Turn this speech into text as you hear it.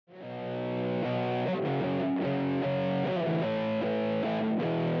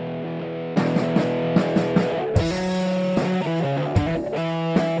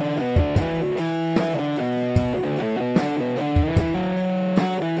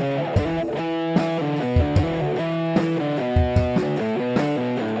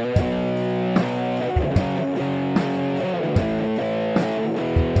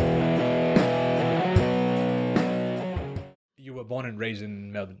raised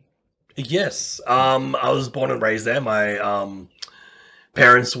in Melbourne? Yes. I was born and raised there. My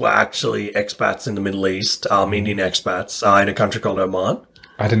parents were actually expats in the Middle East, Indian expats, in a country called Oman.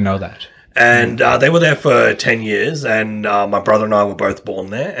 I didn't know that. And they were there for 10 years, and my brother and I were both born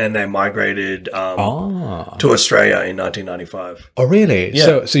there, and they migrated to Australia in 1995. Oh, really?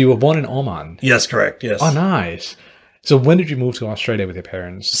 Yeah. So you were born in Oman? Yes, correct, yes. Oh, nice. So when did you move to Australia with your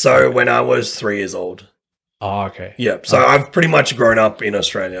parents? So when I was 3 years old. Oh, okay. Yeah, so I've pretty much grown up in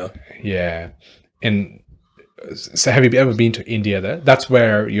Australia. Yeah. And so have you ever been to India there? That's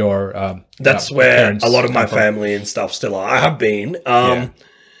where your That's where parents a lot of my come from. family and stuff still are. I have been. Yeah.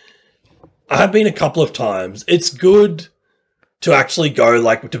 I have been a couple of times. It's good to actually go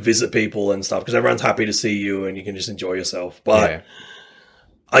like to visit people and stuff because everyone's happy to see you and you can just enjoy yourself. But Yeah.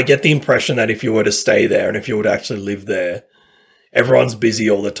 I get the impression that if you were to stay there and if you were to actually live there, everyone's busy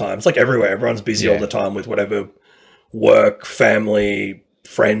all the time. It's like everywhere. Everyone's busy all the time with whatever work, family,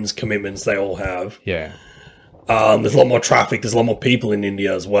 friends, commitments they all have. Yeah. There's a lot more traffic. There's a lot more people in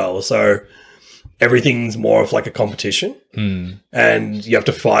India as well. So everything's more of like a competition. And you have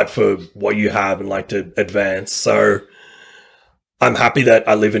to fight for what you have and like to advance. So I'm happy that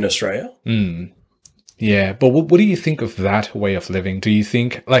I live in Australia. Yeah, but what do you think of that way of living? Do you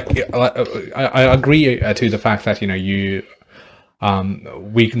think, like, I agree to the fact that, you know,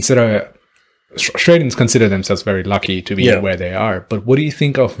 we consider, Australians consider themselves very lucky to be where they are, but what do you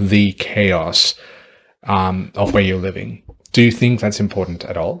think of the chaos of where you're living? Do you think that's important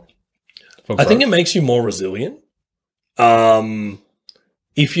at all? I think it makes you more resilient.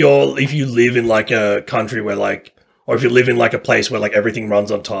 If you live in like a country where like, or if you live in like a place where like everything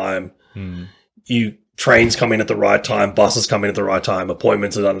runs on time, trains come in at the right time, buses come in at the right time,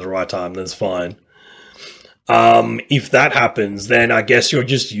 appointments are done at the right time, then it's fine. If that happens, then I guess you're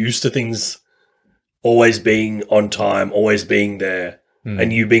just used to things always being on time, always being there,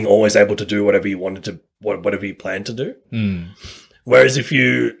 and you being always able to do whatever you wanted to, whatever you planned to do. Whereas if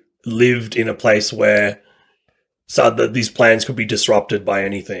you lived in a place where these plans could be disrupted by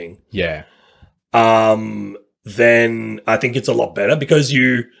anything, then I think it's a lot better because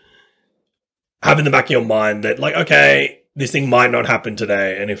you have in the back of your mind that like, okay, this thing might not happen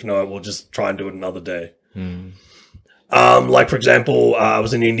today, and if not, we'll just try and do it another day. Like for example, I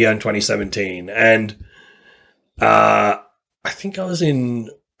was in India in 2017, and I think I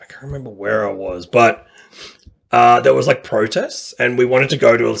can't remember where I was, but there was like protests, and we wanted to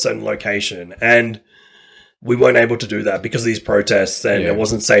go to a certain location, and we weren't able to do that because of these protests, and it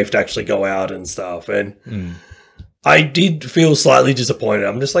wasn't safe to actually go out and stuff. And I did feel slightly disappointed.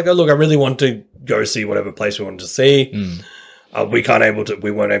 I'm just like, oh, look, I really want to go see whatever place we wanted to see. We weren't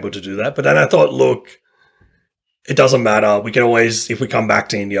able to do that. But then I thought, look, it doesn't matter. We can always, if we come back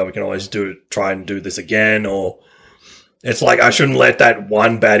to India, we can always try and do this again. Or it's like, I shouldn't let that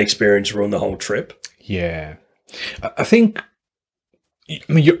one bad experience ruin the whole trip. Yeah. I think, I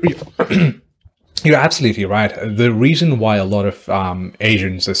mean, you're absolutely right. The reason why a lot of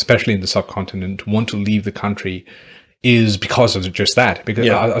Asians, especially in the subcontinent, want to leave the country is because of just that. Because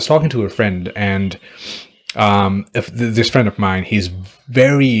I was talking to a friend, and this friend of mine, he's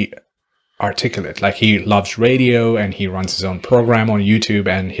very articulate. Like, he loves radio, and he runs his own program on YouTube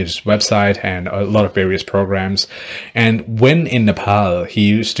and his website and a lot of various programs. And when in Nepal, he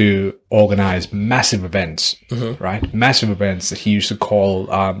used to organize massive events, right? Massive events that he used to call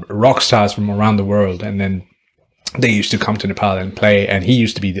rock stars from around the world. And then they used to come to Nepal and play, and he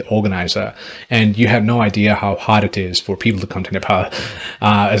used to be the organizer. And you have no idea how hard it is for people to come to Nepal,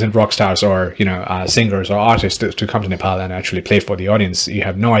 as in rock stars or, you know, singers or artists to come to Nepal and actually play for the audience. You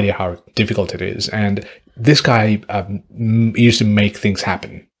have no idea how difficult it is. And this guy used to make things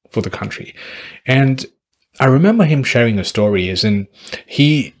happen for the country. And I remember him sharing a story, as in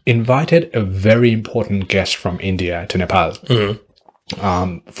he invited a very important guest from India to Nepal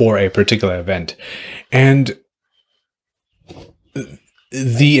for a particular event. And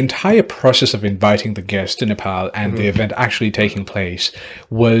the entire process of inviting the guest to Nepal and the event actually taking place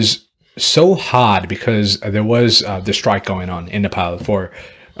was so hard because there was the strike going on in Nepal for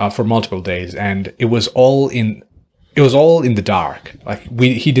multiple days, and it was all in the dark. Like,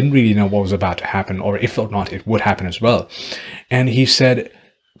 he didn't really know what was about to happen, or if or not it would happen as well. And he said,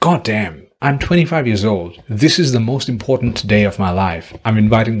 "God damn, I'm 25 years old. This is the most important day of my life. I'm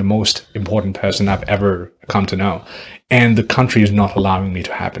inviting the most important person I've ever come to know. And the country is not allowing this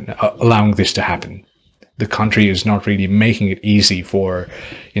to happen. The country is not really making it easy for,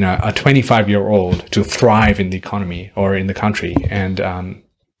 you know, a 25-year-old to thrive in the economy or in the country." And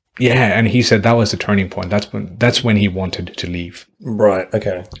Yeah, and he said that was the turning point. That's when he wanted to leave. Right.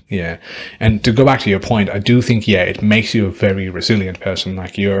 Okay. Yeah. And to go back to your point, I do think, yeah, it makes you a very resilient person.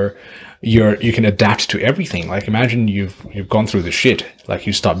 Like you can adapt to everything. Like imagine you've gone through the shit. Like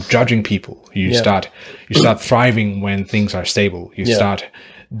you stop judging people. You start thriving when things are stable. You start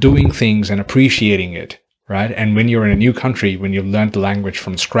doing things and appreciating it. Right. And when you're in a new country, when you've learned the language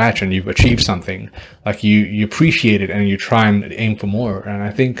from scratch and you've achieved something, like you appreciate it and you try and aim for more. And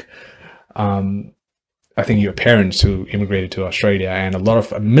I think your parents who immigrated to Australia and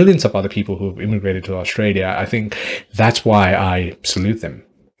millions of other people who've immigrated to Australia, I think that's why I salute them.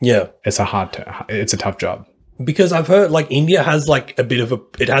 Yeah. It's a tough job. Because I've heard like India has like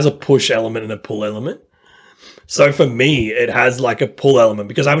it has a push element and a pull element. So for me, it has like a pull element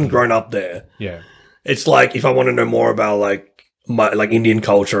because I haven't grown up there. Yeah. It's like if I want to know more about like Indian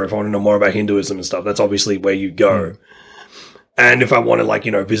culture, if I want to know more about Hinduism and stuff, that's obviously where you go. And if I want to like,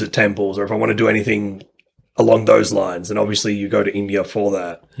 visit temples or if I want to do anything along those lines, then obviously you go to India for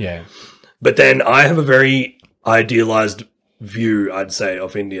that. Yeah. But then I have a very idealized view, I'd say,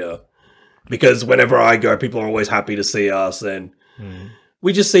 of India. Because whenever I go, people are always happy to see us and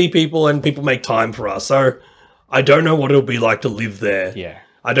we just see people and people make time for us. So I don't know what it'll be like to live there. Yeah.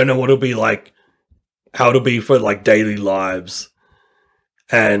 I don't know what it'll be like, how it'll be for like daily lives.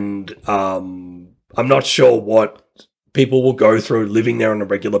 And I'm not sure what people will go through living there on a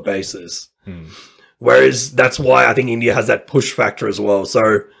regular basis. Whereas that's why I think India has that push factor as well.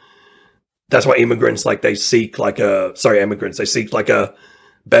 So that's why immigrants, like they seek like they seek like a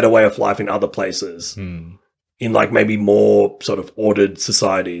better way of life in other places. In like maybe more sort of ordered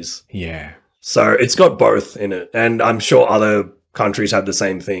societies. Yeah. So it's got both in it. And I'm sure other countries have the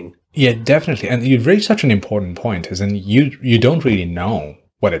same thing. Yeah, definitely. And you've raised such an important point, as in you don't really know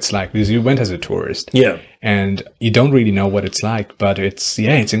what it's like because you went as a tourist. Yeah. And you don't really know what it's like, but it's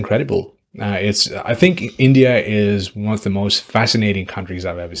incredible. I think India is one of the most fascinating countries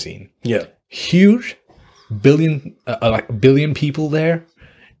I've ever seen. Yeah. Huge, like a billion people there.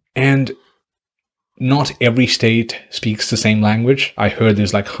 And not every state speaks the same language. I heard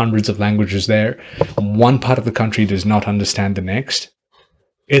there's like hundreds of languages there. One part of the country does not understand the next.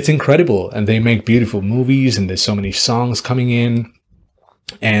 It's incredible. And they make beautiful movies and there's so many songs coming in.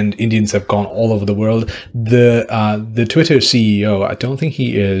 And Indians have gone all over the world. The Twitter CEO, I don't think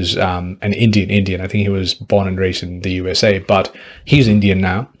he is an Indian. I think he was born and raised in the USA, but he's Indian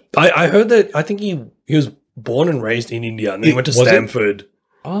now. I heard that, I think he was born and raised in India and then he went to Stanford.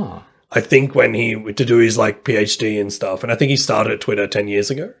 Ah. I think when to do his like PhD and stuff. And I think he started Twitter 10 years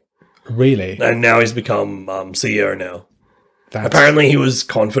ago. Really? And now he's become CEO now. Apparently he was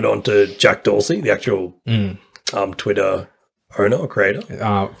confidant to Jack Dorsey, the actual Twitter owner or creator?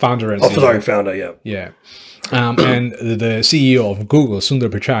 Founder and CEO. Founder, yeah. Yeah. And the CEO of Google, Sundar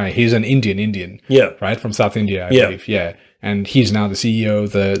Pichai, he's an Indian. Yeah. Right? From South India, I believe. Yeah. And he's now the CEO,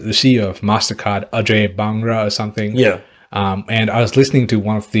 the CEO of MasterCard, Ajay Bangra or something. Yeah. And I was listening to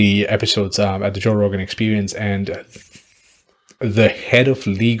one of the episodes at the Joe Rogan Experience, and the head of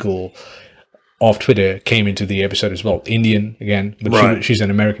legal of Twitter came into the episode as well. Indian, again, but she's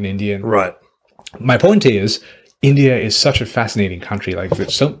an American Indian. Right. My point is, India is such a fascinating country. Like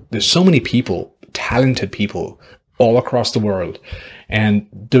there's so many people, talented people all across the world and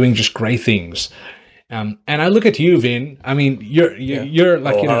doing just great things. And I look at you, Vin. I mean, you're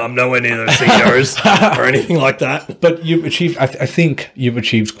like, I'm nowhere near those CEOs or anything like that. But you've achieved, I think you've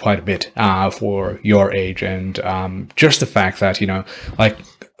achieved quite a bit for your age. And just the fact that, like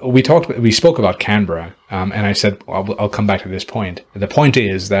we spoke about Canberra, and I said, I'll come back to this point. The point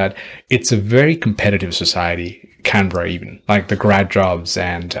is that it's a very competitive society, Canberra even. Like the grad jobs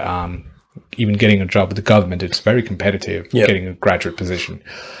and even getting a job with the government, it's very competitive, getting a graduate position.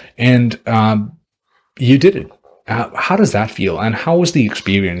 And you did it. How does that feel? And how was the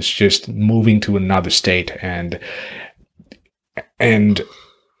experience just moving to another state and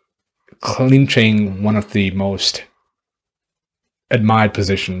clinching one of the most admired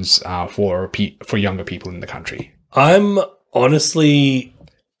positions for younger people in the country? I'm honestly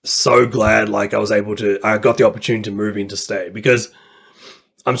so glad I got the opportunity to move interstate because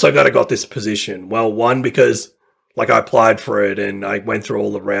I'm so glad I got this position. Well, one, because I applied for it and I went through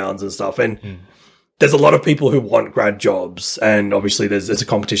all the rounds and stuff, and there's a lot of people who want grad jobs, and obviously there's a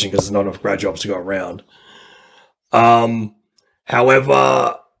competition because there's not enough grad jobs to go around.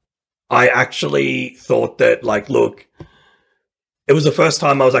 However, I actually thought that, look, it was the first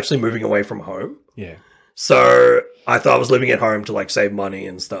time I was actually moving away from home. Yeah. So I thought I was living at home to save money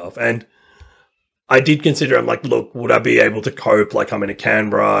and stuff. And I did consider, I'm look, would I be able to cope? I'm in a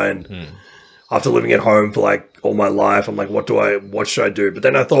Canberra and after living at home for all my life. I'm like, what should I do? But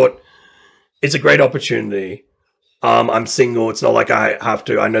then I thought it's a great opportunity. I'm single. It's not like I have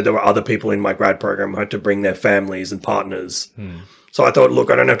to. I know there were other people in my grad program who had to bring their families and partners. So I thought, look,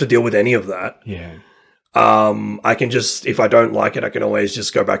 I don't have to deal with any of that. Yeah. I can just, if I don't like it, I can always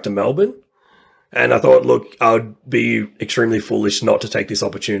just go back to Melbourne. And I thought, look, I would be extremely foolish not to take this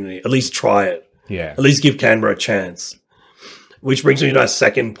opportunity. At least try it. Yeah. At least give Canberra a chance. Which brings me to my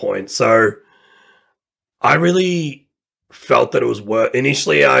second point. So I really felt that it was worth.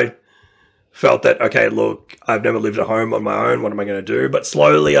 Initially, I felt that, okay, look, I've never lived at home on my own. What am I going to do? But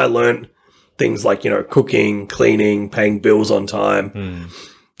slowly I learned things like, cooking, cleaning, paying bills on time,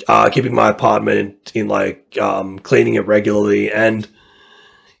 keeping my apartment in cleaning it regularly. And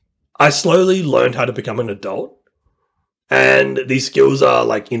I slowly learned how to become an adult. And these skills are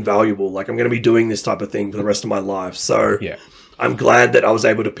invaluable. I'm going to be doing this type of thing for the rest of my life. So Yeah. I'm glad that I was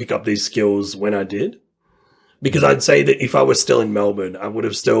able to pick up these skills when I did. Because I'd say that if I was still in Melbourne, I would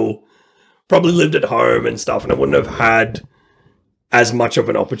have still probably lived at home and stuff, and I wouldn't have had as much of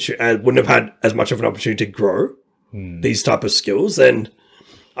an opportunity. I wouldn't have had as much of an opportunity to grow these type of skills. And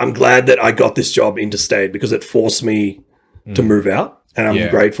I'm glad that I got this job interstate because it forced me to move out, and I'm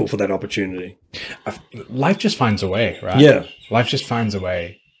grateful for that opportunity. Life just finds a way, right? Yeah, life just finds a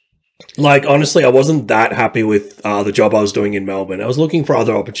way. Honestly, I wasn't that happy with the job I was doing in Melbourne. I was looking for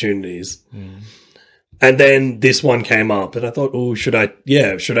other opportunities. And then this one came up and I thought, oh, should I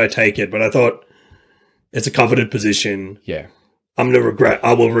take it? But I thought it's a coveted position. Yeah. I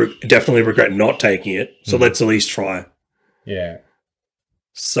will definitely regret not taking it. So let's at least try. Yeah.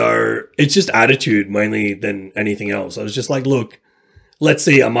 So it's just attitude mainly than anything else. I was just like, look, let's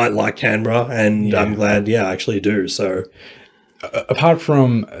see. I might like Canberra, and I'm glad, I actually do. So apart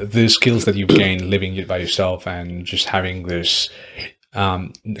from the skills that you've gained living by yourself and just having this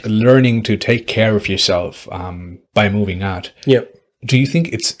learning to take care of yourself by moving out. Yep. Do you think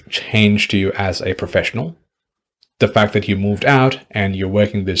it's changed you as a professional? The fact that you moved out and you're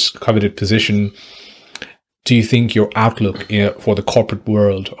working this coveted position, do you think your outlook for the corporate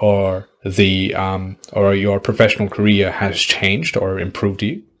world or the or your professional career has changed or improved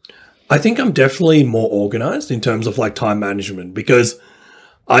you? I think I'm definitely more organized in terms of time management, because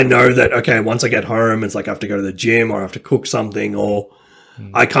I know that, okay, once I get home, it's I have to go to the gym or I have to cook something, or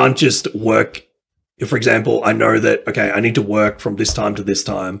I can't just work. For example, I know that, okay, I need to work from this time to this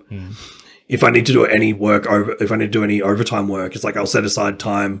time. If I need to do if I need to do any overtime work, it's I'll set aside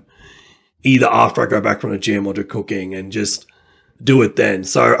time either after I go back from the gym or do cooking and just do it then.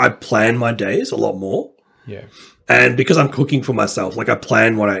 So I plan my days a lot more. Yeah. And because I'm cooking for myself, I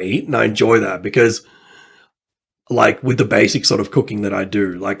plan what I eat, and I enjoy that because with the basic sort of cooking that I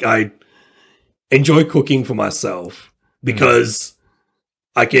do, I enjoy cooking for myself because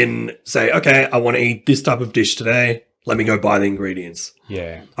I can say, okay, I want to eat this type of dish today. Let me go buy the ingredients.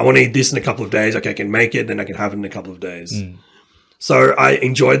 Yeah. I want to eat this in a couple of days. Okay, I can make it, then I can have it in a couple of days. So I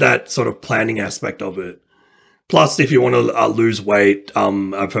enjoy that sort of planning aspect of it. Plus, if you want to lose weight,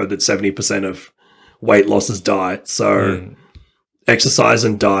 I've heard that 70% of weight loss is diet. So exercise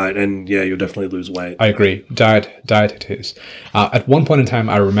and diet, and you'll definitely lose weight. I agree. Diet it is. At one point in time,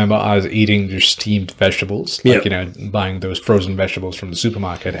 I remember I was eating just steamed vegetables, buying those frozen vegetables from the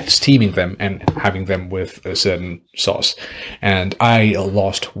supermarket, steaming them and having them with a certain sauce. And I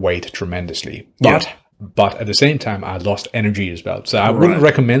lost weight tremendously. But at the same time, I lost energy as well. So I wouldn't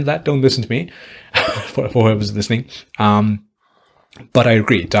recommend that. Don't listen to me for whoever's listening. But I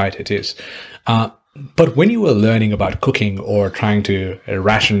agree. Diet it is. But when you were learning about cooking or trying to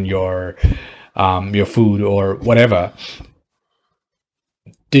ration your food or whatever,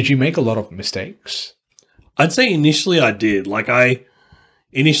 did you make a lot of mistakes? I'd say initially I did.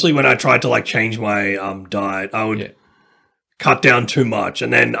 Initially when I tried to change my diet, I would cut down too much,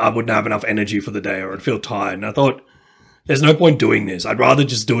 and then I wouldn't have enough energy for the day, or I'd feel tired. And I thought, there's no point doing this. I'd rather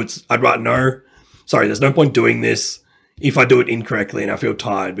just do it. There's no point doing this if I do it incorrectly and I feel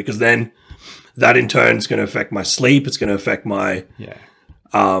tired, because then that in turn is going to affect my sleep. It's going to affect my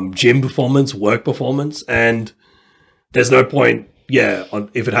gym performance, work performance. And there's no point,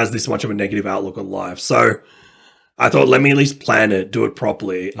 if it has this much of a negative outlook on life. So I thought, let me at least plan it, do it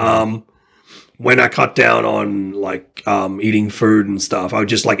properly. When I cut down on eating food and stuff, I would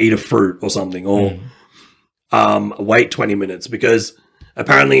just eat a fruit or something, or wait 20 minutes, because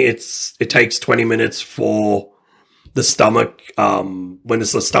apparently it takes 20 minutes for the stomach, when the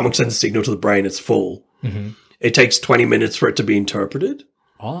stomach sends a signal to the brain, it's full. It takes 20 minutes for it to be interpreted.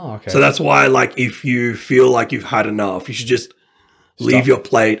 Oh, okay. So that's why, if you feel like you've had enough, you should just leave your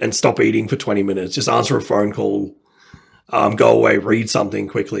plate and stop eating for 20 minutes. Just answer a phone call, go away, read something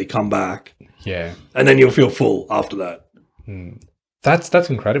quickly, come back, Yeah. and then you'll feel full after that. That's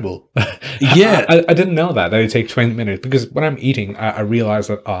incredible. Yeah. I didn't know that it takes 20 minutes, because when I'm eating, I realize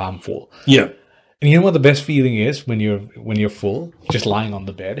that I'm full. Yeah. And you know what the best feeling is when you're full? Just lying on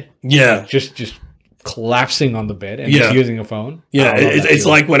the bed. Yeah. Just collapsing on the bed and just using a phone. Yeah. I love that It's feeling.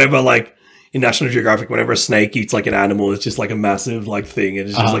 like whenever, like, in National Geographic, whenever a snake eats like an animal, it's just like a massive like thing, and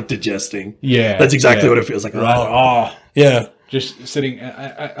it's just like digesting. Yeah. That's exactly yeah. what it feels like. Right. Oh. Oh, Yeah. just sitting.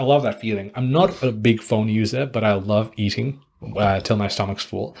 I love that feeling. I'm not a big phone user, but I love eating till my stomach's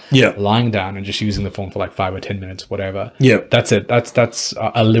full. Yeah. Lying down and just using the phone for like 5 or 10 minutes, whatever. Yeah. That's it. That's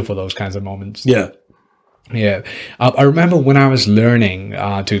I live for those kinds of moments. Yeah. Yeah, I remember when I was learning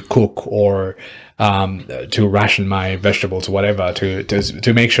to cook or to ration my vegetables or whatever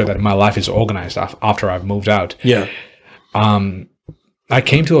to make sure that my life is organized after I've moved out. Yeah. I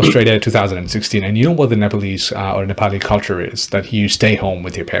came to Australia in 2016, and you know what the Nepalese or Nepali culture is, that you stay home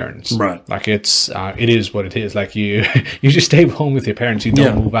with your parents. Right. Like it is what it is. Like you just stay home with your parents. You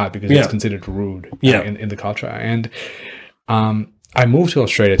don't move out because it's considered rude in the culture. And I moved to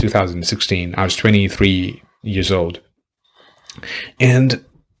Australia in 2016. I was 23 years old. And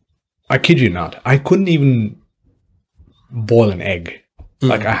I kid you not, I couldn't even boil an egg.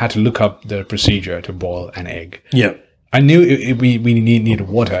 Like I had to look up the procedure to boil an egg. Yeah. I knew we needed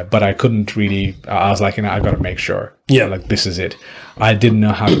water, but I couldn't really. I was like, I got to make sure. Yeah. Like this is it. I didn't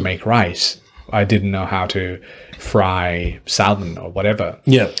know how to make rice. I didn't know how to fry salmon or whatever.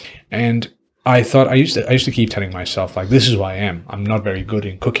 Yeah. And I thought I used to keep telling myself, like, this is who I am. I'm not very good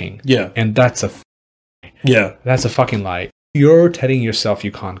in cooking. Yeah. And that's a fucking lie. You're telling yourself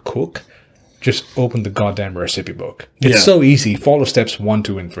you can't cook. Just open the goddamn recipe book. It's so easy. Follow steps 1,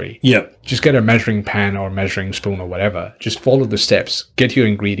 2, and 3. Yeah. Just get a measuring pan or measuring spoon or whatever. Just follow the steps. Get your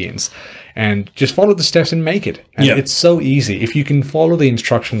ingredients. And just follow the steps and make it. And it's so easy. If you can follow the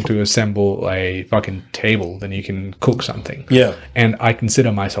instruction to assemble a fucking table, then you can cook something. Yeah. And I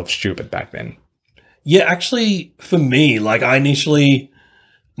consider myself stupid back then. Yeah, actually, for me, like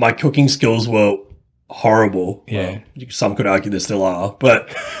my cooking skills were horrible. Yeah. Well, some could argue they still are,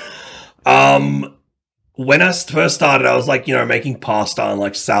 but when I first started, I was like, making pasta and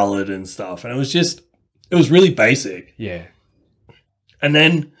like salad and stuff, and it was really basic. Yeah. And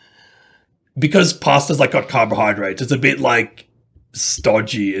then because pasta's like got carbohydrates, it's a bit like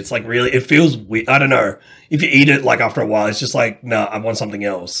stodgy. It's like really, it feels weird. I don't know. If you eat it like after a while, it's just like, nah, I want something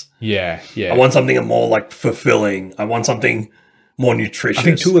else. Yeah. Yeah. I want something more like fulfilling. I want something more nutritious. I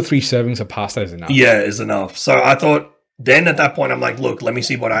think 2 or 3 servings of pasta is enough. Yeah, is enough. So I thought then at that point, I'm like, look, let me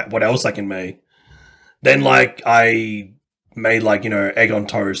see what else I can make. Then like I made like, egg on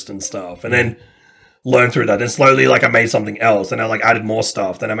toast and stuff, and then learned through that. Then slowly like I made something else, and I like added more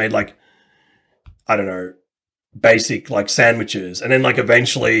stuff. Then I made like, I don't know, basic like sandwiches. And then like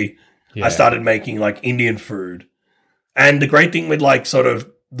eventually I started making like Indian food. And the great thing with like sort of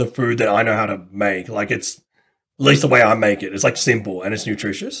the food that I know how to make, like it's at least the way I make it, it's like simple and it's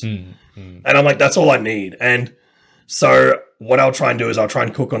nutritious. And I'm like, that's all I need. And so what I'll try and do is I'll try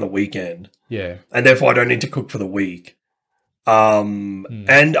and cook on the weekend. Yeah. And therefore I don't need to cook for the week. And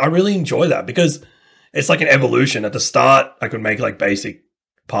I really enjoy that because it's like an evolution. At the start, I could make like basic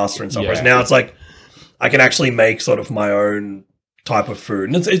pasta and stuff. Whereas now it's like I can actually make sort of my own type of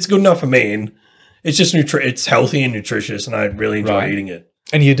food. And it's good enough for me. And it's just it's healthy and nutritious. And I really enjoy eating it.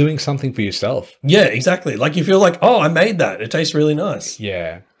 And you're doing something for yourself. Yeah, exactly. Like you feel like, oh, I made that. It tastes really nice.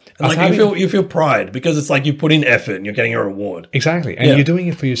 Yeah. And like you feel pride because it's like you put in effort and you're getting a reward. Exactly. And you're doing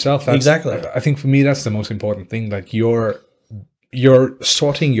it for yourself. Exactly. I think for me, that's the most important thing. Like you're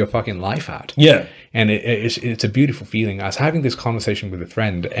sorting your fucking life out. Yeah. And it's a beautiful feeling. I was having this conversation with a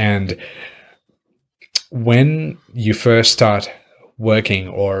friend, and when you first start working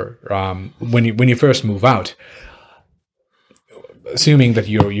or when you first move out, assuming that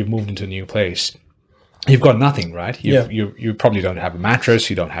you've moved into a new place, you've got nothing, right? You probably don't have a mattress,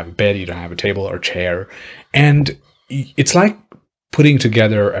 you don't have a bed, you don't have a table or chair. And it's like putting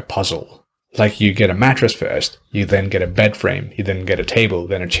together a puzzle. Like you get a mattress first, you then get a bed frame, you then get a table,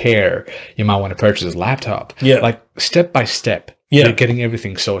 then a chair. You might want to purchase a laptop. Yeah. Like step by step, you're getting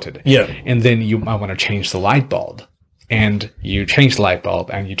everything sorted. Yeah. And then you might want to change the light bulb. And you change the light bulb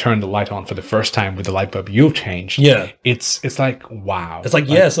and you turn the light on for the first time with the light bulb you've changed. Yeah. It's like, wow. It's like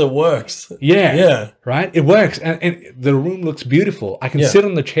yes, it works. Yeah. Yeah. Right? It works. And the room looks beautiful. I can sit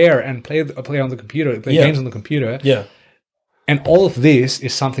on the chair and play on the computer, play games on the computer. Yeah. And all of this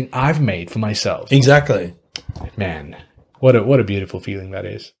is something I've made for myself. Exactly. Man, what a beautiful feeling that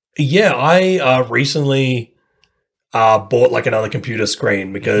is. Yeah, I recently bought like another computer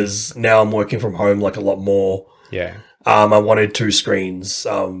screen because now I'm working from home like a lot more. Yeah. I wanted two screens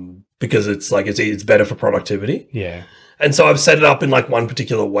because it's better for productivity. Yeah. And so I've set it up in like one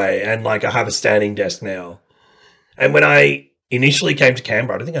particular way, and like I have a standing desk now. And when I initially came to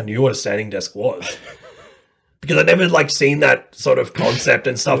Canberra, I don't think I knew what a standing desk was because I'd never like seen that sort of concept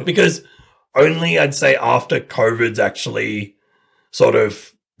and stuff, because only I'd say after COVID's actually sort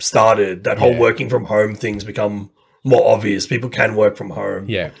of started, that whole working from home things become more obvious. People can work from home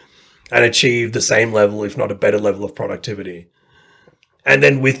and achieve the same level, if not a better level of productivity. And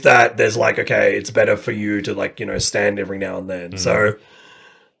then with that, there's like, okay, it's better for you to like, you know, stand every now and then. So,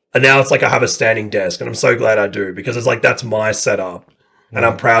 and now it's like I have a standing desk, and I'm so glad I do, because it's like, that's my setup and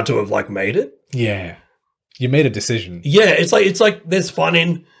I'm proud to have like made it. Yeah. You made a decision. Yeah. It's like there's fun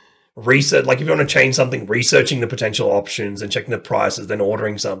in research. Like if you want to change something, researching the potential options and checking the prices, then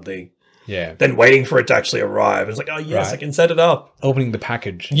ordering something. Yeah. Then waiting for it to actually arrive. It's like, oh yes, I can set it up. Opening the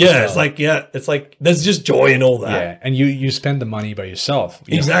package. Yeah. It's like there's just joy in all that. Yeah. And you spend the money by yourself.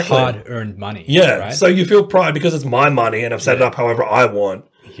 Exactly. Hard earned money. Yeah. Right? So you feel pride because it's my money and I've set it up however I want.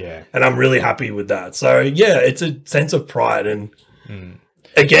 Yeah. And I'm really happy with that. So yeah, it's a sense of pride. And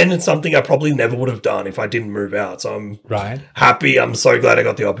again, it's something I probably never would have done if I didn't move out. So I'm happy. I'm so glad I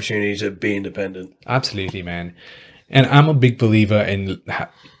got the opportunity to be independent. Absolutely, man. And I'm a big believer in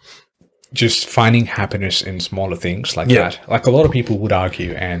just finding happiness in smaller things like that. Like a lot of people would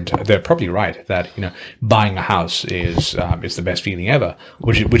argue, and they're probably right, that, you know, buying a house is the best feeling ever,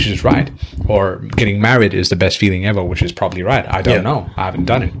 which is right. Or getting married is the best feeling ever, which is probably right. I don't know. I haven't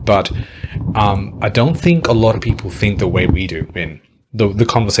done it. But I don't think a lot of people think the way we do in the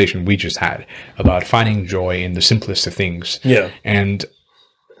conversation we just had about finding joy in the simplest of things. Yeah. And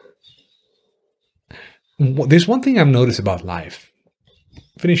there's one thing I've noticed about life.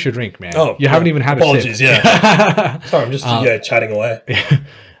 Finish your drink, man. Oh, you haven't even had apologies, a sip. Sorry, I'm just chatting away.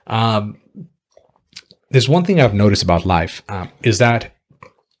 There's one thing I've noticed about life is that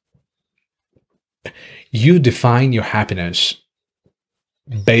you define your happiness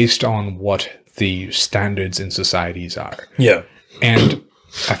based on what the standards in societies are. Yeah. And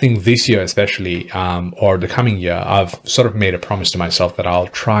I think this year especially, or the coming year, I've sort of made a promise to myself that I'll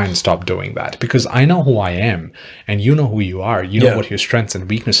try and stop doing that, because I know who I am and you know who you are. You know what your strengths and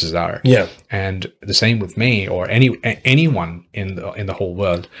weaknesses are. Yeah. And the same with me or anyone in the whole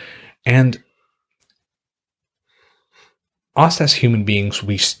world. And us as human beings,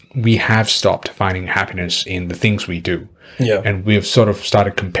 we have stopped finding happiness in the things we do. Yeah. And we've sort of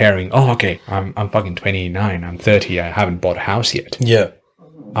started comparing, oh, okay, I'm fucking 29, I'm 30, I haven't bought a house yet. Yeah.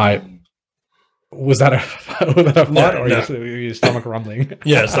 Was that a fart or your stomach rumbling?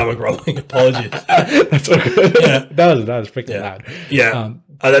 Yeah, stomach rumbling. Apologies. That's okay. Yeah. That was freaking loud. Yeah.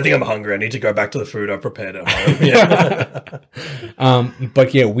 I think I'm hungry. I need to go back to the food I prepared at home. Yeah.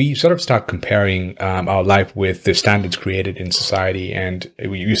 But yeah, we sort of start comparing our life with the standards created in society. And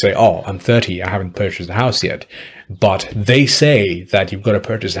you say, oh, I'm 30. I haven't purchased a house yet. But they say that you've got to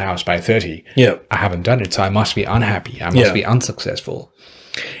purchase a house by 30. Yeah. I haven't done it, so I must be unhappy. I must be unsuccessful.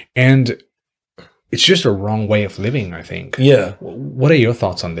 And it's just a wrong way of living, I think. Yeah. What are your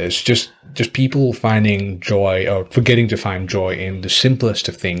thoughts on this? Just people finding joy or forgetting to find joy in the simplest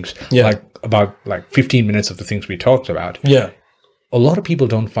of things. Yeah. Like about 15 minutes of the things we talked about. Yeah. A lot of people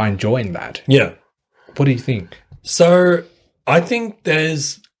don't find joy in that. Yeah. What do you think? So I think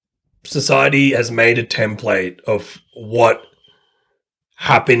society has made a template of what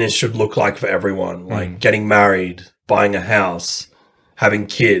happiness should look like for everyone. Like getting married, buying a house, having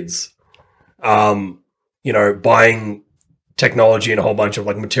kids, buying technology and a whole bunch of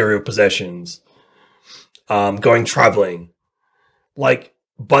like material possessions, going traveling.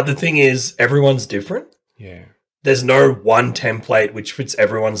 But the thing is, everyone's different. Yeah. There's no one template which fits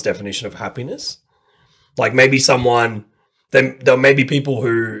everyone's definition of happiness. Like maybe there may be people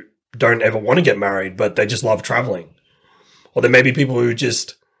who don't ever want to get married, but they just love traveling. Or there may be people who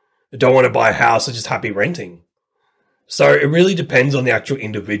just don't want to buy a house, they're just happy renting. So it really depends on the actual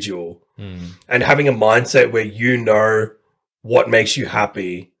individual. And having a mindset where you know what makes you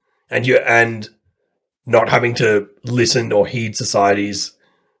happy and not having to listen or heed society's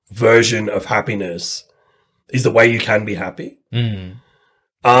version of happiness is the way you can be happy. Yeah.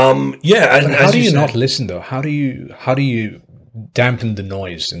 And how do you not listen though? How do you dampen the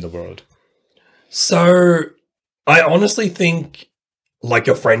noise in the world? So I honestly think like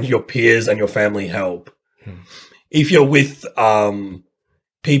your friends, your peers and your family help. If you're with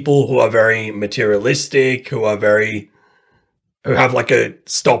people who are very materialistic, who have like a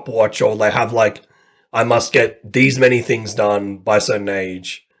stopwatch, or they have like, I must get these many things done by a certain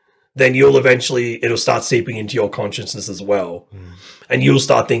age, then it'll start seeping into your consciousness as well. And you'll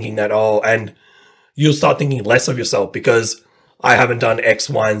start thinking that, and you'll start thinking less of yourself because I haven't done X,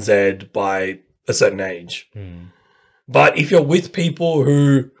 Y, and Z by a certain age. But if you're with people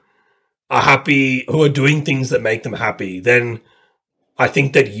who are happy, who are doing things that make them happy, then I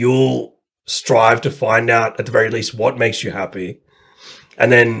think that you'll strive to find out at the very least what makes you happy.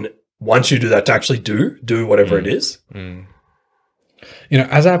 And then once you do that, to actually do whatever it is. You know,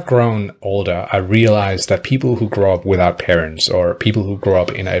 as I've grown older, I realized that people who grow up without parents, or people who grow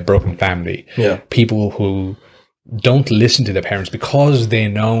up in a broken family, people who don't listen to their parents because they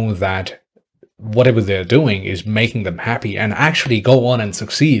know that whatever they're doing is making them happy and actually go on and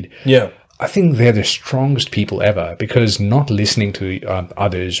succeed. Yeah. I think they're the strongest people ever, because not listening to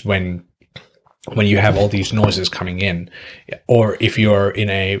others when you have all these noises coming in, or if you're in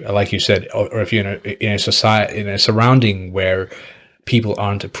a, like you said, or if you're in a society, in a surrounding where people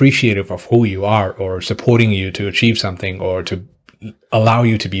aren't appreciative of who you are, or supporting you to achieve something, or to allow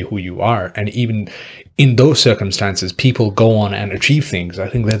you to be who you are, and even in those circumstances, people go on and achieve things. I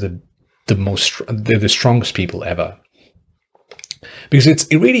think they're they're the strongest people ever, because it's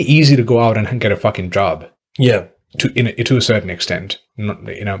really easy to go out and get a fucking job. Yeah. To a certain extent,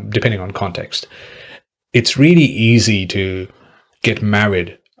 you know, depending on context. It's really easy to get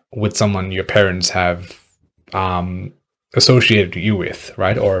married with someone your parents have associated you with,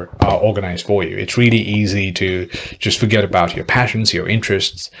 right? Or organized for you. It's really easy to just forget about your passions, your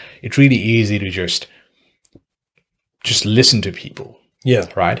interests. It's really easy to just listen to people. Yeah.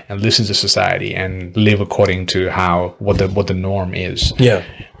 Right? And listen to society and live according to what the norm is. Yeah.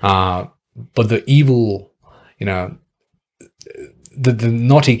 But the evil, you know, the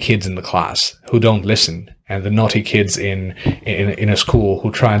naughty kids in the class who don't listen, and the naughty kids in a school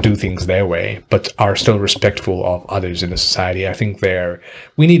who try and do things their way, but are still respectful of others in the society. I think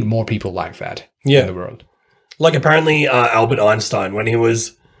we need more people like that in the world. Like apparently Albert Einstein, when he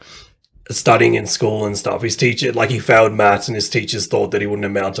was studying in school and stuff, his teacher, like he failed maths and his teachers thought that he wouldn't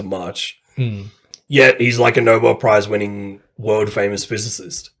amount to much. Yet he's like a Nobel Prize winning world famous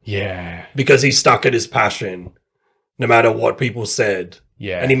physicist. Yeah. Because he stuck at his passion no matter what people said.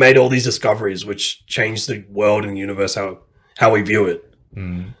 Yeah. And he made all these discoveries which changed the world and the universe, how we view it.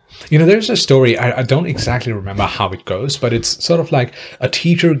 You know, there's a story, I don't exactly remember how it goes, but it's sort of like a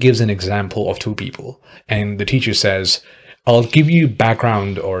teacher gives an example of two people, and the teacher says, I'll give you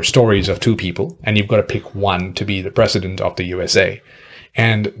background or stories of two people, and you've got to pick one to be the president of the USA.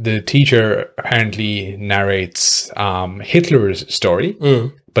 And the teacher apparently narrates Hitler's story,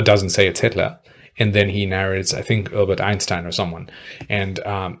 but doesn't say it's Hitler. And then he narrates, I think, Albert Einstein or someone, and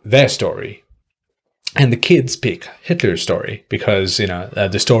their story. And the kids pick Hitler's story because, you know,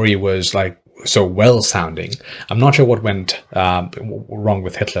 the story was like so well sounding. I'm not sure what went wrong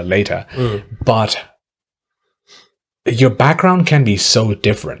with Hitler later, but your background can be so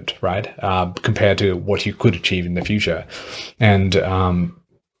different, right? Compared to what you could achieve in the future. And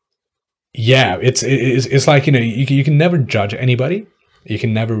it's like, you know, you can never judge anybody. You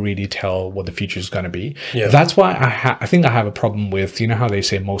can never really tell what the future is going to be. Yeah. That's why I think I have a problem with, you know how they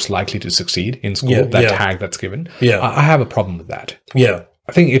say most likely to succeed in school, tag that's given. Yeah. I have a problem with that. Yeah.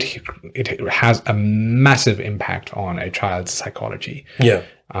 I think it has a massive impact on a child's psychology. Yeah.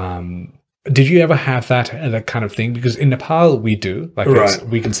 Did you ever have that kind of thing? Because in Nepal, we do. Like,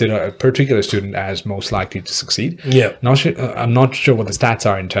 we consider a particular student as most likely to succeed. Yeah. I'm not sure what the stats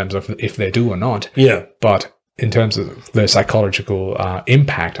are in terms of if they do or not. Yeah. But in terms of the psychological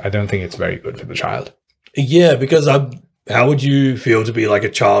impact, I don't think it's very good for the child. Yeah, because how would you feel to be like a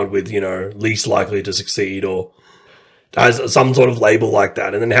child with, you know, least likely to succeed, or has some sort of label like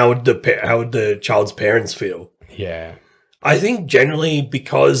that? And then how would the child's parents feel? Yeah. I think generally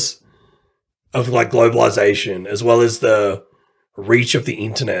because of like globalization as well as the reach of the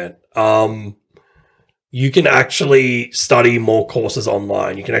internet, you can actually study more courses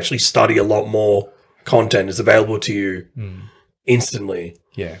online. You can actually study a lot more content is available to you instantly.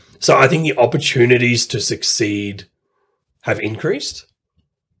 Yeah. So I think the opportunities to succeed have increased.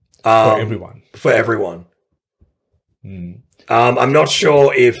 For everyone. For everyone. I'm not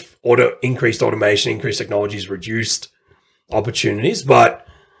sure if increased automation, increased technologies reduced opportunities, but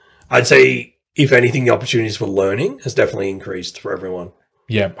I'd say, if anything, the opportunities for learning has definitely increased for everyone.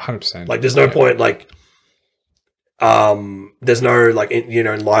 Yeah, 100%. Like, there's no point, like, there's no, like,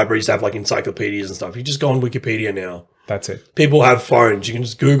 in libraries have, like, encyclopedias and stuff. You just go on Wikipedia now. That's it. People have phones. You can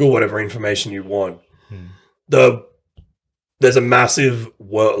just Google whatever information you want. There's a massive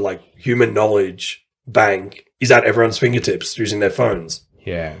human knowledge bank is at everyone's fingertips using their phones.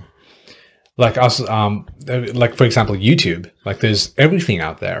 Yeah. Like us, like, for example, YouTube. Like, there's everything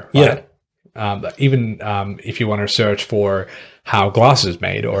out there. Right? Yeah. Even if you want to search for how glass is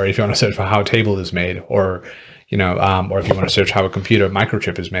made, or if you want to search for how a table is made, or or if you want to search how a computer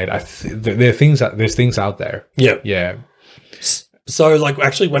microchip is made, there's things out there. Yeah. Yeah. So, like,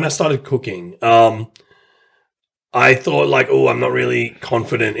 actually, when I started cooking, I thought, like, oh, I'm not really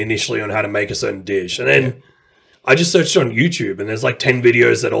confident initially on how to make a certain dish. And then I just searched on YouTube, and there's like 10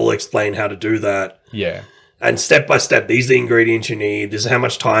 videos that all explain how to do that. Yeah. And step by step, these are the ingredients you need. This is how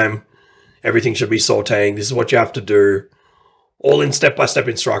much time everything should be sauteing. This is what you have to do. All in step-by-step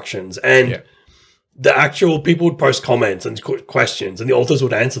instructions. And the actual people would post comments and questions, and the authors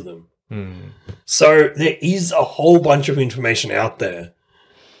would answer them. So there is a whole bunch of information out there.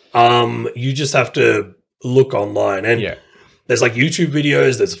 You just have to look online. And there's like YouTube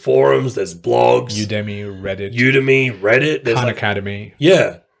videos, there's forums, there's blogs. Udemy, Reddit. There's Khan like, Academy.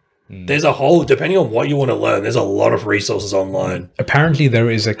 Yeah. There's a whole, depending on what you want to learn, there's a lot of resources online. Apparently, there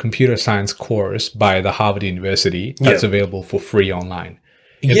is a computer science course by the Harvard University that's available for free online.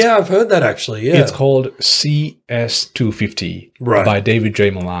 I've heard that actually. Yeah, it's called CS250 by David J.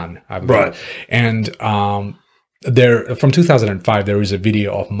 Milan. I believe. Right, and there from 2005, there is a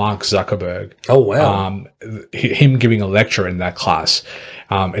video of Mark Zuckerberg. Oh wow! Him giving a lecture in that class.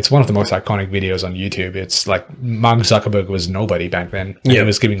 It's one of the most iconic videos on YouTube. It's like Mark Zuckerberg was nobody back then. And he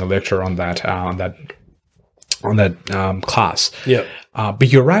was giving a lecture on that class. Yeah.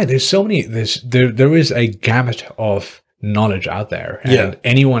 But you're right. There's so many. There is a gamut of knowledge out there, and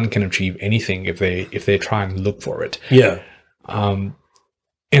anyone can achieve anything if they try and look for it. Yeah.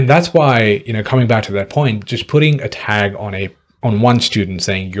 And that's why, coming back to that point, just putting a tag on one student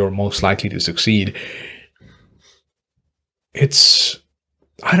saying you're most likely to succeed,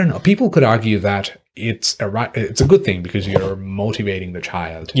 I don't know. People could argue that it's a good thing because you're motivating the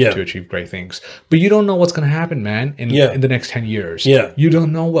child to achieve great things. But you don't know what's going to happen, man, in the next 10 years. Yeah. You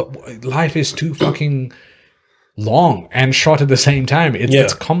don't know what life is too fucking long and short at the same time.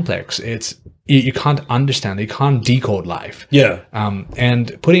 It's complex. You can't understand. You can't decode life. Yeah.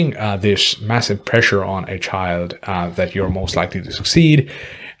 And putting this massive pressure on a child that you're most likely to succeed,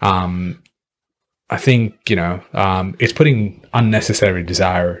 I think, it's putting unnecessary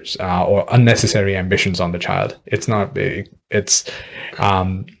desires or unnecessary ambitions on the child. It's not big. It's,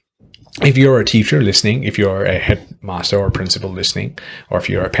 if you're a teacher listening, if you're a headmaster or principal listening, or if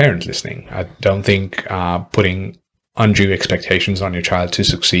you're a parent listening, I don't think putting undue expectations on your child to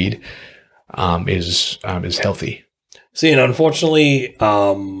succeed is healthy. See, and unfortunately,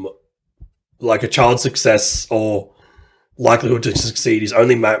 like a child's success or likelihood to succeed is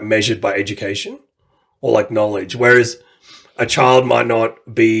only measured by education or like knowledge, whereas a child might not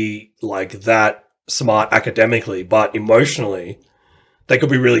be like that smart academically, but emotionally they could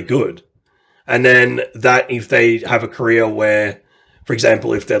be really good. And then that if they have a career where, for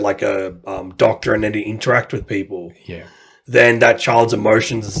example, if they're like a doctor and then they interact with people, then that child's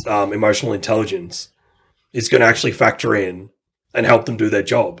emotions, emotional intelligence is going to actually factor in and help them do their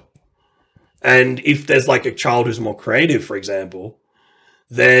job. And if there's like a child who's more creative, for example,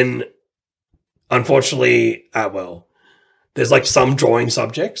 then unfortunately, there's like some drawing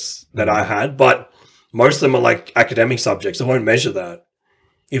subjects that I had, but most of them are like academic subjects. I won't measure that.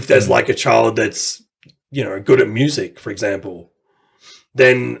 If there's like a child that's, good at music, for example,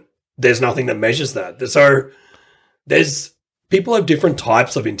 then there's nothing that measures that. So people have different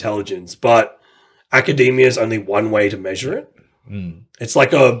types of intelligence, but academia is only one way to measure it. It's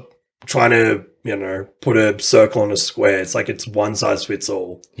like trying to, put a circle on a square. It's like it's one size fits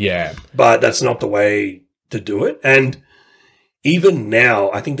all. Yeah. But that's not the way to do it. And even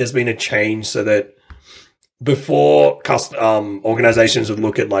now, I think there's been a change so that before organizations would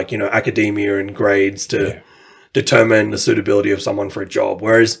look at like, academia and grades to determine the suitability of someone for a job.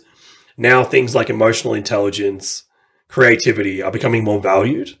 Whereas now things like emotional intelligence, creativity are becoming more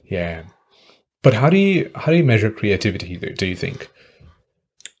valued. Yeah. But how do you measure creativity, do you think?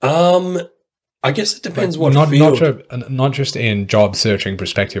 I guess it depends what field. Not just in job searching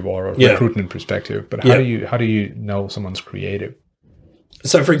perspective or a recruitment perspective, but how do you know someone's creative?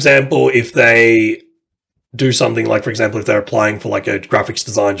 So, for example, if they do something like, for example, if they're applying for like a graphics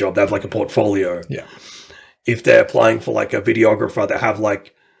design job, they have like a portfolio. Yeah. If they're applying for like a videographer, they have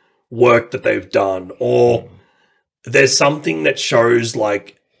like work that they've done, or there's something that shows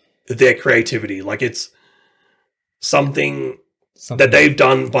like their creativity, like it's something that they've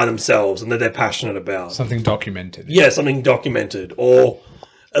done by themselves and that they're passionate about. Something documented. Yeah, something documented, or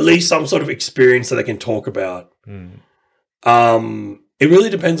at least some sort of experience that they can talk about. It really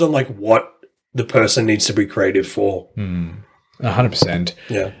depends on like what the person needs to be creative for. 100%.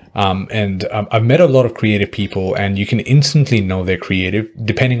 Yeah. And I've met a lot of creative people, and you can instantly know they're creative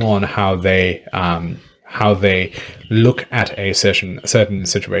depending on how they look at a certain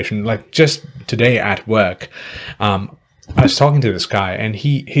situation. Like just today at work, I was talking to this guy, and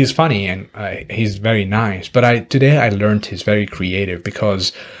he's funny and he's very nice. But today I learned he's very creative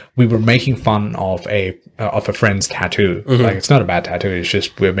because we were making fun of a friend's tattoo. Like it's not a bad tattoo. It's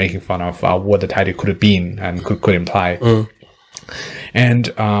just we're making fun of what the tattoo could have been and could imply.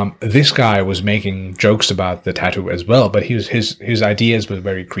 And this guy was making jokes about the tattoo as well, but his ideas were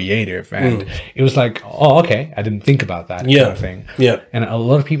very creative, and it was like, oh, okay, I didn't think about that kind of thing. Yeah. And a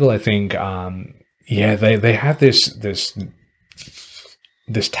lot of people, I think, they have this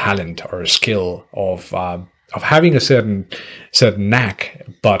talent or a skill of having a certain knack,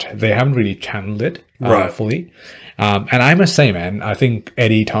 but they haven't really channeled it fully. And I must say, man, I think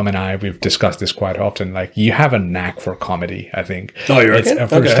Eddie, Tom, and we've discussed this quite often. Like, you have a knack for comedy, I think. Oh, you reckon?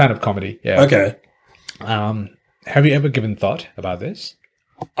 It's for stand-up comedy. Yeah. Okay. Have you ever given thought about this?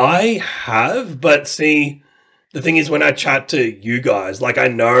 I have, but see, the thing is, when I chat to you guys, like, I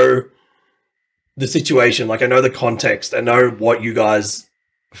know the situation, like, I know the context, I know what you guys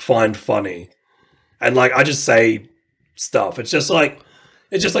find funny, and like, I just say stuff. It's just like,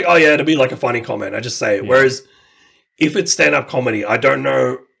 oh yeah, it'll be like a funny comment. I just say it. Yeah. Whereas if it's stand-up comedy, I don't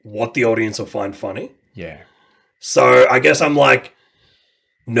know what the audience will find funny. Yeah. So I guess I'm like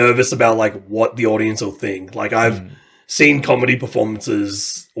nervous about like what the audience will think. Like I've seen comedy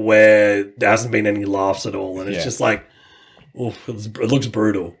performances where there hasn't been any laughs at all, and it's just like, oof, it looks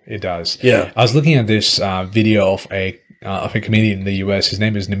brutal. It does. Yeah. I was looking at this video of a comedian in the US. His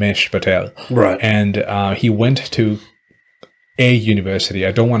name is Nimesh Patel. Right. And he went to a university.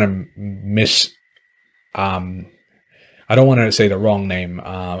 I don't want to say the wrong name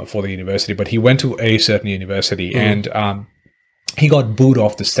for the university, but he went to a certain university, and he got booed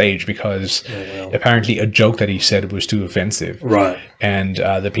off the stage because apparently a joke that he said was too offensive. Right. And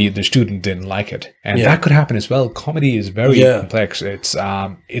the student didn't like it. And that could happen as well. Comedy is very complex. It's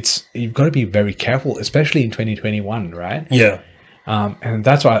you've got to be very careful, especially in 2021, right? Yeah. And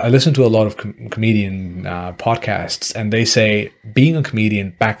that's why I listen to a lot of comedian podcasts, and they say being a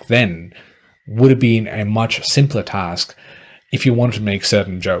comedian back then would have been a much simpler task if you wanted to make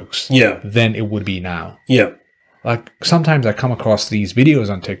certain jokes than it would be now. Yeah. Like sometimes I come across these videos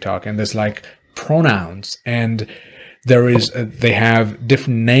on TikTok, and there's like pronouns, and they have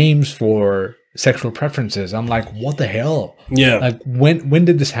different names for sexual preferences. I'm like, what the hell? Yeah. Like when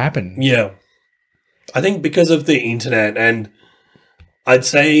did this happen? Yeah. I think because of the internet, and I'd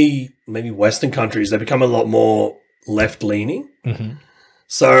say maybe Western countries, they become a lot more left-leaning. Mm-hmm.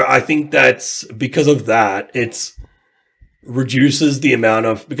 So I think that's because of that, it's reduces the amount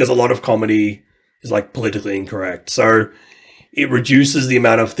of, because a lot of comedy is like politically incorrect. So it reduces the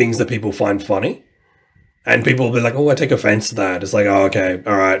amount of things that people find funny. And people will be like, oh, I take offense to that. It's like, oh, okay.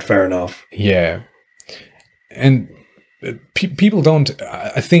 All right. Fair enough. Yeah. And people don't,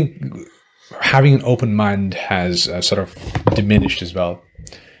 I think having an open mind has sort of diminished as well.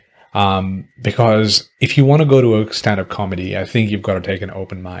 Because if you want to go to a stand-up comedy, I think you've got to take an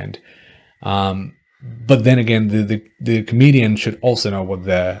open mind. But then again, the comedian should also know what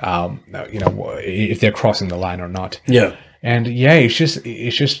if they're crossing the line or not. Yeah. And it's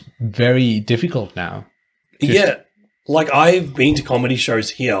just very difficult now. Like I've been to comedy shows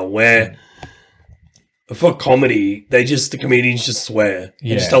here where for comedy, the comedians just swear and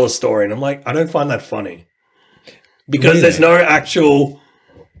just tell a story. And I'm like, I don't find that funny. Because there's no actual,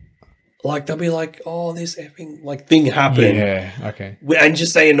 like, they'll be like, oh, this effing, like, thing happened. Yeah, okay. And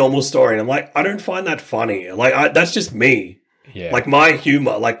just say a normal story. And I'm like, I don't find that funny. Like, that's just me. Yeah. Like, my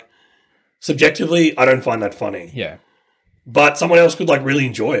humor, like, subjectively, I don't find that funny. Yeah. But someone else could, like, really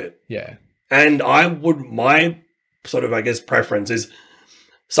enjoy it. Yeah. And my sort of, I guess, preference is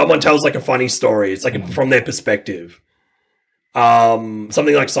someone tells, like, a funny story. It's, like, from their perspective.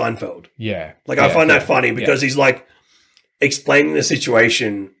 Something like Seinfeld. Yeah. Like, I find that funny because he's, like, explaining the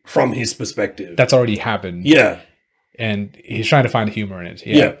situation from his perspective. That's already happened. Yeah. And he's trying to find humor in it.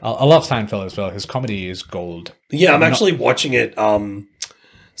 Yeah. I love Seinfeld as well. His comedy is gold. Yeah, I'm actually watching it.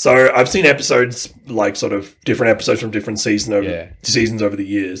 So I've seen episodes, like sort of different episodes from different seasons over the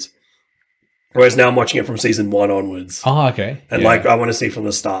years. Whereas now I'm watching it from season 1 onwards. Oh, okay. And like, I want to see from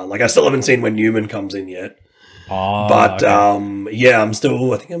the start. Like, I still haven't seen when Newman comes in yet. Oh, but, okay.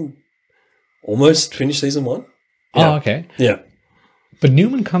 I think I'm almost finished season 1. Yeah. Oh, okay. Yeah. But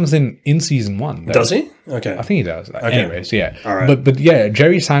Newman comes in season 1. Though. Does he? Okay. I think he does. Anyways, yeah. All right. But yeah,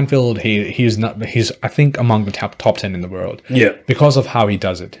 Jerry Seinfeld, he's I think among the top 10 in the world. Yeah. Because of how he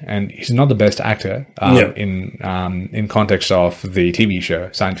does it, and he's not the best actor in context of the TV show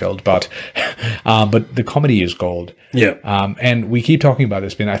Seinfeld, but the comedy is gold. Yeah. And we keep talking about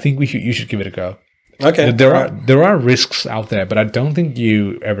this, Ben. I think you should give it a go. Okay. There are risks out there, but I don't think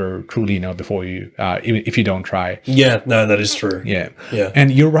you ever truly know before you, if you don't try. Yeah, no, that is true. Yeah. Yeah. And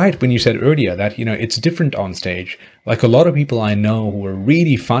you're right when you said earlier that, it's different on stage. Like a lot of people I know who are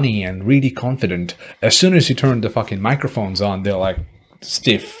really funny and really confident, as soon as you turn the fucking microphones on, they're like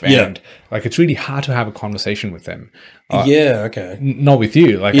stiff. And like, it's really hard to have a conversation with them. Yeah, okay. Not with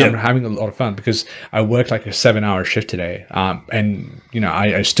you. Like, I'm having a lot of fun because I worked like a 7-hour shift today. And,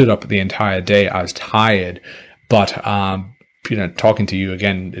 I stood up the entire day. I was tired, but, talking to you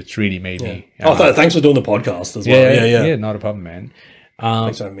again, it's really made me. Thanks for doing the podcast as well. Yeah, not a problem, man.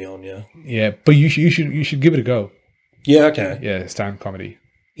 Thanks for having me on, Yeah, but you should give it a go. Yeah, okay. Yeah, stand-up comedy.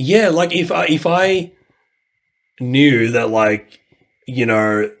 Yeah, like if I knew that, like,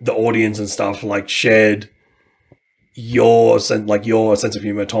 the audience and stuff like shared your sense of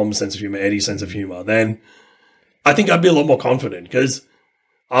humor, Tom's sense of humor, Eddie's sense of humor, then I think I'd be a lot more confident because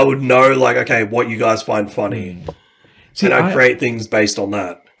I would know, like, okay, what you guys find funny. See, and I create things based on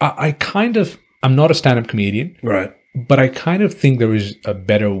that. I'm not a stand-up comedian. Right. But I kind of think there is a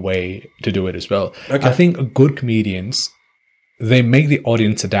better way to do it as well. Okay. I think good comedians, they make the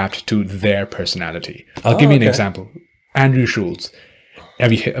audience adapt to their personality. I'll give you an example. Andrew Schulz.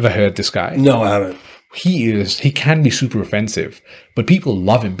 Have you ever heard this guy? No, I haven't. He can be super offensive, but people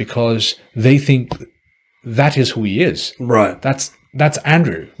love him because they think that is who he is. Right. That's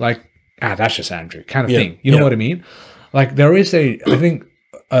Andrew. Like, that's just Andrew kind of thing. You know what I mean? Like, there is I think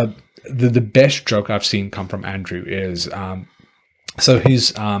the best joke I've seen come from Andrew is, so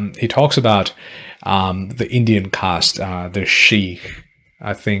he talks about the Indian caste, the Sikh,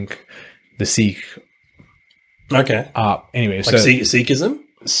 I think, the Sikh. Okay. Anyway, like so Sikhism?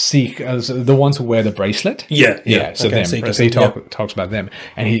 Sikh, the ones who wear the bracelet. Yeah. So them. Sikhism, So he talks about them,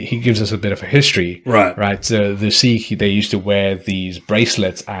 and he gives us a bit of a history. Right. So the Sikh, they used to wear these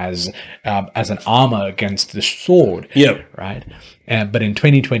bracelets as an armor against the sword. Yeah. Right. But in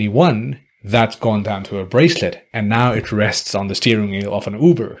 2021, that's gone down to a bracelet, and now it rests on the steering wheel of an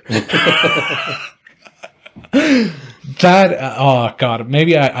Uber. That oh god,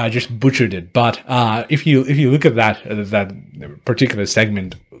 maybe I just butchered it, but if you look at that particular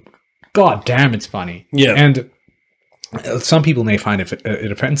segment, god damn, it's funny. Yeah. And some people may find it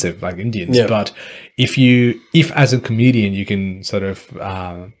offensive, like Indians, but if as a comedian you can sort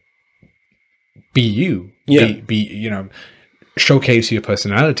of be you, be showcase your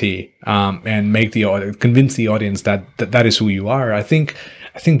personality, and convince the audience that is who you are. I think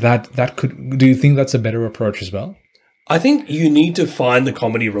that could. Do you think that's a better approach as well? I think you need to find the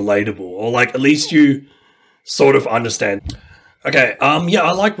comedy relatable, or like at least you sort of understand. Okay,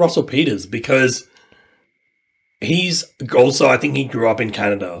 I like Russell Peters because he's also, I think he grew up in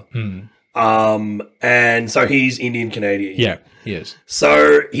Canada. And so he's Indian Canadian. Yeah, he is.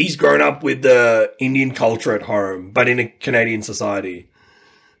 So he's grown up with the Indian culture at home, but in a Canadian society.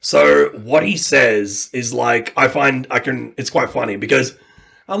 So what he says is like, it's quite funny because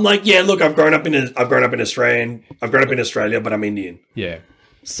I'm like, yeah, look, I've grown up in Australia, but I'm Indian. Yeah.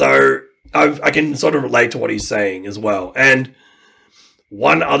 So I can sort of relate to what he's saying as well. And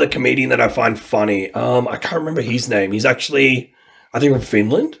one other comedian that I find funny, I can't remember his name. He's actually, I think, from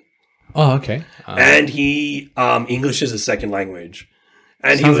Finland. Oh, okay. And he English is a second language.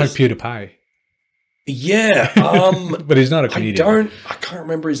 And sounds like PewDiePie. Yeah. But he's not a comedian. I can't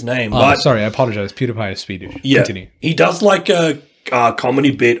remember his name. Sorry, I apologize. PewDiePie is Swedish. Yeah. Continue. He does like a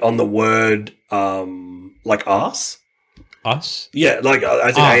comedy bit on the word like ass. Us? Yeah, like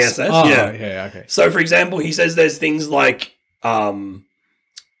as in ASS. Oh, yeah, okay. So for example, he says there's things like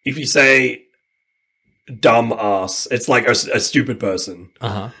if you say dumb ass, it's like a stupid person.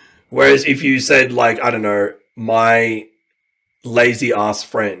 Whereas if you said, like, I don't know, my lazy ass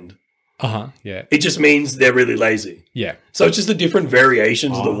friend, yeah, it just means they're really lazy. Yeah. So it's just the different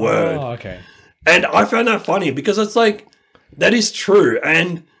variations of the word. Oh, okay. And I found that funny because it's like, that is true.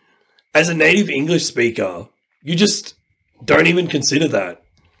 And as a native English speaker, you just don't even consider that.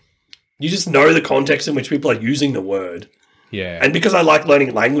 You just know the context in which people are using the word. Yeah. And because I like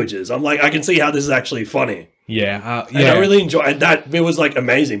learning languages, I'm like, I can see how this is actually funny. Yeah. And I really enjoy it. That bit was like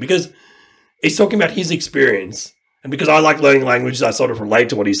amazing because he's talking about his experience. And because I like learning languages, I sort of relate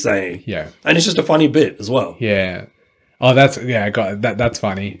to what he's saying. Yeah. And it's just a funny bit as well. Yeah. Oh, that's yeah. I got that. That's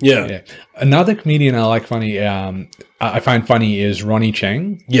funny. Yeah. Another comedian I like funny. I find funny is Ronnie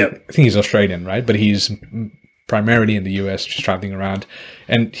Cheng. Yeah. I think he's Australian, right? But he's primarily in the US, just traveling around,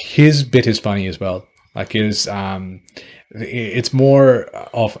 and his bit is funny as well. Like it's more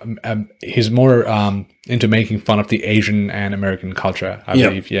of he's more into making fun of the Asian and American culture, I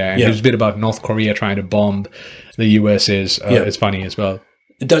believe. Yeah, and his bit about North Korea trying to bomb the US is funny as well.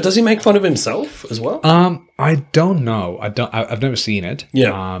 Does he make fun of himself as well? I don't know. I've never seen it.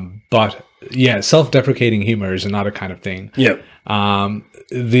 Yeah. But yeah, self-deprecating humor is another kind of thing. Yeah.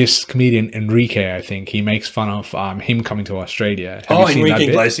 This comedian Enrique, I think he makes fun of him coming to Australia. Have you seen Enrique that bit?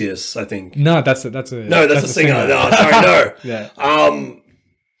 Iglesias, I think. No, that's a singer. No, sorry, no. Yeah.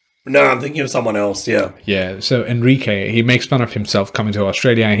 No, I'm thinking of someone else. Yeah. Yeah. So Enrique, he makes fun of himself coming to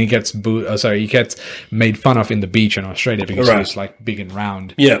Australia, and he gets he gets made fun of in the beach in Australia because he's like big and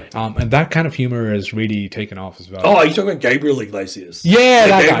round. Yeah. And that kind of humor has really taken off as well. Oh, are you talking about Gabriel Iglesias? Yeah,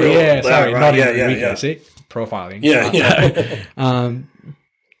 that Gabriel. Guy. Yeah, sorry, right. not Enrique. See, profiling. Yeah.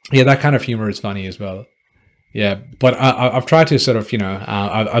 Yeah, that kind of humor is funny as well. Yeah, but I've tried to sort of,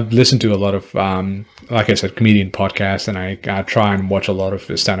 I've listened to a lot of, like I said, comedian podcasts, and I try and watch a lot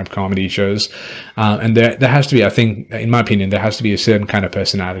of stand-up comedy shows. And there has to be, I think, in my opinion, there has to be a certain kind of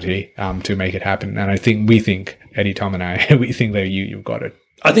personality to make it happen. And I think Eddie, Tom, and I, we think that you've got it.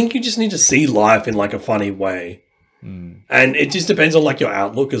 I think you just need to see life in like a funny way. And it just depends on like your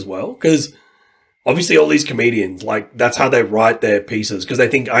outlook as well. Because obviously all these comedians, like that's how they write their pieces because they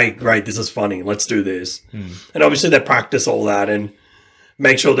think, hey, great, this is funny. Let's do this. And obviously they practice all that and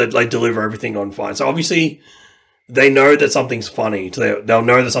make sure that they deliver everything on fine. So obviously they know that something's funny. They'll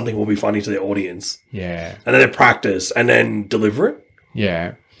know that something will be funny to their audience. Yeah. And then they practice and then deliver it.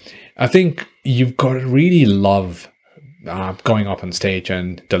 Yeah. I think you've got to really love going up on stage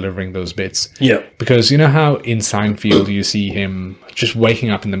and delivering those bits. Yeah. Because you know how in Seinfeld you see him just waking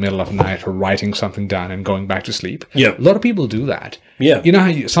up in the middle of the night or writing something down and going back to sleep? Yeah. A lot of people do that. Yeah. You know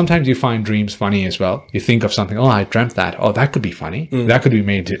how sometimes you find dreams funny as well? You think of something, I dreamt that. Oh, that could be funny. That could be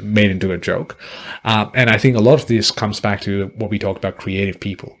made into a joke. And I think a lot of this comes back to what we talked about, creative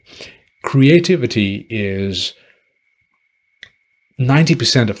people. Creativity is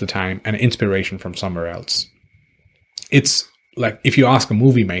 90% of the time an inspiration from somewhere else. It's like if you ask a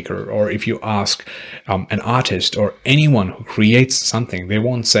movie maker or if you ask an artist or anyone who creates something, they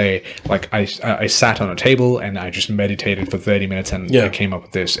won't say like I sat on a table and I just meditated for 30 minutes and I came up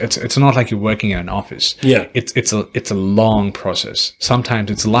with this. It's not like you're working in an office. Yeah. It's a long process. Sometimes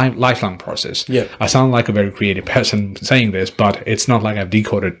it's a lifelong process. Yeah. I sound like a very creative person saying this, but it's not like I've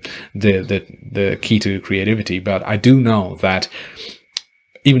decoded the key to creativity. But I do know that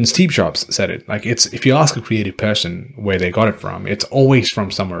even Steve Jobs said it. Like if you ask a creative person where they got it from, it's always from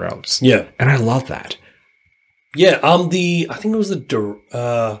somewhere else. Yeah. And I love that. Yeah. I think it was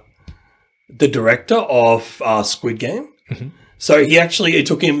the director of Squid Game. Mm-hmm. So it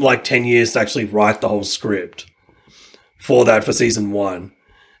took him like 10 years to actually write the whole script for season 1.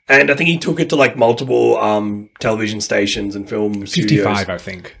 And I think he took it to like multiple television stations and film 55, studios. I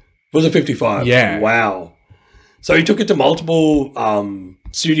think. Was it 55? Yeah. Wow. So he took it to multiple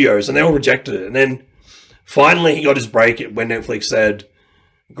studios and they all rejected it. And then finally he got his break when Netflix said,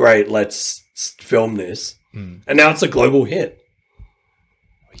 great, let's film this. And now it's a global hit.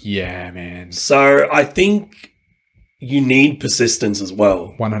 Yeah, man. So I think you need persistence as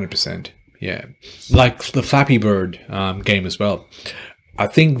well. 100%. Yeah. Like the Flappy Bird game as well. I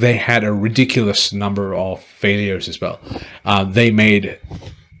think they had a ridiculous number of failures as well. They made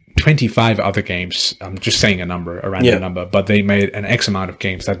 25 other games. I'm just saying a random number, but they made an X amount of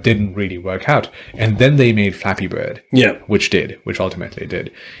games that didn't really work out. And then they made Flappy Bird, which ultimately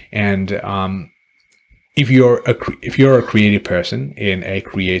did. And if you're a creative person in a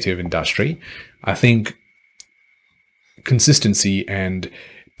creative industry, I think consistency and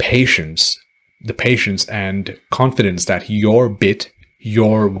patience and confidence that your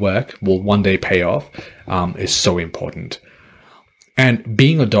work will one day pay off is so important. And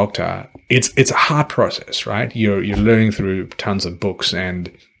being a doctor, it's a hard process, right? You're learning through tons of books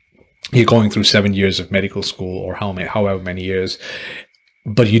and you're going through 7 years of medical school or however many years.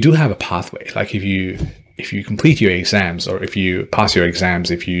 But you do have a pathway. Like if you complete your exams or if you pass your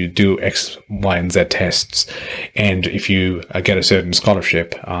exams, if you do X, Y, and Z tests, and if you get a certain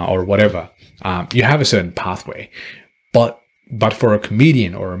scholarship or whatever, you have a certain pathway. But for a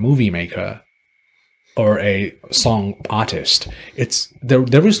comedian or a movie maker, or a song artist,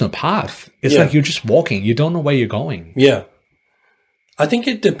 there is no path. It's like you're just walking. You don't know where you're going. Yeah. I think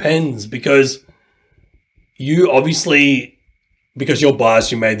it depends because you obviously, because you're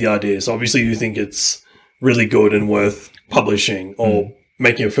biased, you made the idea. So obviously you think it's really good and worth publishing or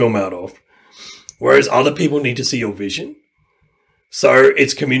making a film out of. Whereas other people need to see your vision. So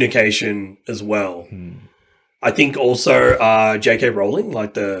it's communication as well. I think also J.K. Rowling,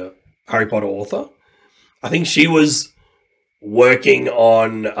 like the Harry Potter author, I think she was working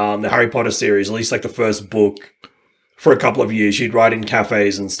on the Harry Potter series, at least like the first book, for a couple of years. She'd write in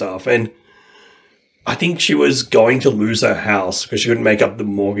cafes and stuff. And I think she was going to lose her house because she couldn't make up the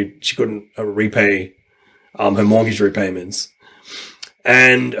mortgage. She couldn't repay her mortgage repayments.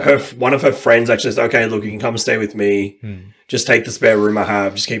 And one of her friends actually said, okay, look, you can come stay with me. Just take the spare room I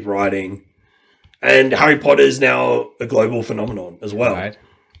have. Just keep writing. And Harry Potter is now a global phenomenon as well. Right.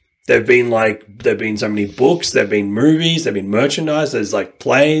 There've been so many books, there've been movies, there've been merchandise, there's like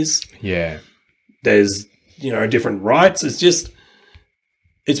plays. Yeah. There's, different rights.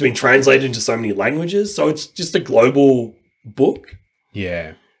 It's been translated into so many languages. So it's just a global book.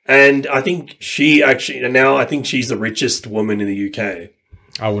 Yeah. And I think she's the richest woman in the UK.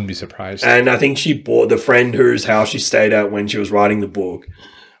 I wouldn't be surprised. And I think she bought the friend whose house she stayed at when she was writing the book.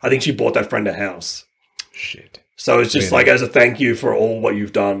 I think she bought that friend a house. Shit. So it's just like as a thank you for all what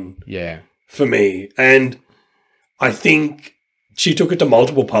you've done for me. And I think she took it to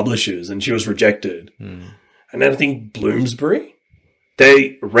multiple publishers and she was rejected. And then I think Bloomsbury,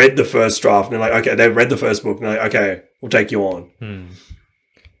 they read the first draft and they're like, okay, they read the first book and they're like, okay, we'll take you on.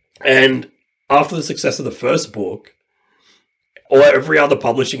 And after the success of the first book, every other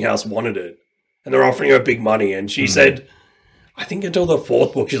publishing house wanted it. And they're offering her big money. And she said, I think until the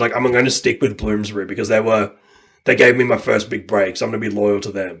fourth book, she's like, I'm going to stick with Bloomsbury because they gave me my first big break, so I'm going to be loyal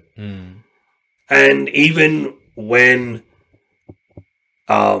to them. And even when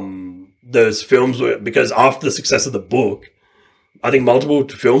those films were, because after the success of the book, I think multiple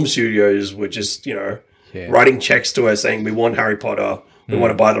film studios were just, writing checks to her saying, we want Harry Potter, we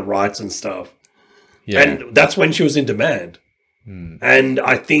want to buy the rights and stuff. And that's when she was in demand. And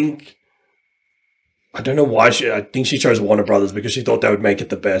I don't know why I think she chose Warner Brothers because she thought they would make it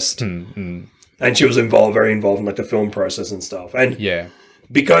the best. And she was very involved in like the film process and stuff. And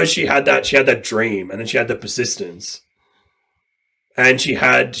because she had that dream and then she had the persistence and she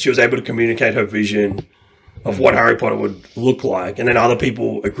was able to communicate her vision of what Harry Potter would look like. And then other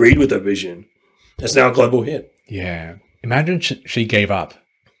people agreed with her vision. It's now a global hit. Yeah. Imagine she gave up.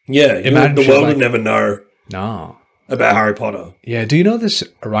 Yeah. The world would never know about Harry Potter. Yeah. Do you know this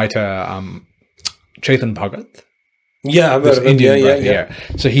writer, Chetan Bhagat? Yeah, I've heard of him. Yeah.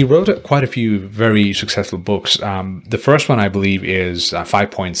 So he wrote quite a few very successful books. The first one, I believe, is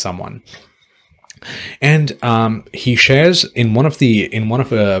 5 Point Someone. And he shares in one of the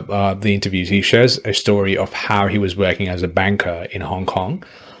interviews, he shares a story of how he was working as a banker in Hong Kong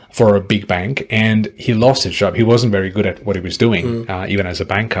for a big bank, and he lost his job. He wasn't very good at what he was doing, even as a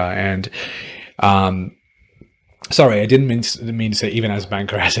banker. And sorry, I didn't mean to say even as a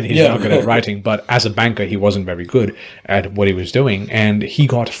banker, as in he's not good at writing, but as a banker, he wasn't very good at what he was doing. And he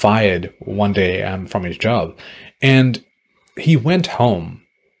got fired one day from his job. And he went home.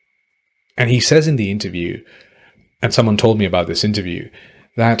 And he says in the interview, and someone told me about this interview,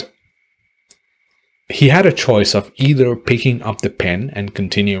 that he had a choice of either picking up the pen and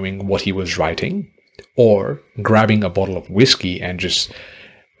continuing what he was writing, or grabbing a bottle of whiskey and just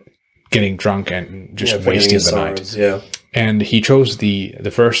getting drunk and just wasting the night. Yeah. And he chose the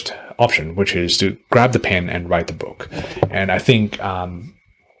first option, which is to grab the pen and write the book. And I think, and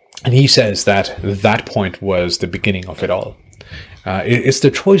he says that point was the beginning of it all. It's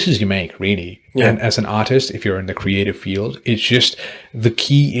the choices you make, really. Yeah. And as an artist, if you're in the creative field, it's just, the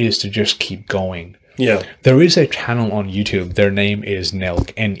key is to just keep going. Yeah. There is a channel on YouTube. Their name is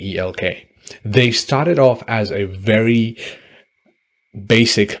Nelk, N-E-L-K. They started off as a very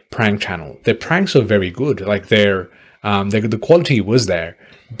basic prank channel. Their pranks are very good. Like the quality was there,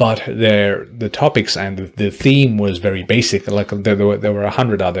 but the topics and the theme was very basic. Like there were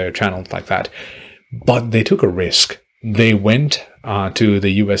 100 other channels like that, but they took a risk. They went to the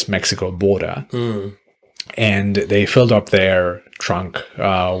US-Mexico border and they filled up their trunk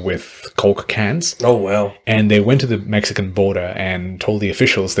with Coke cans. Oh, wow. And they went to the Mexican border and told the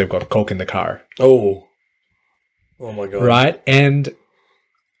officials they've got Coke in the car. Oh my God. Right? And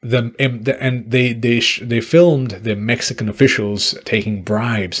they filmed the Mexican officials taking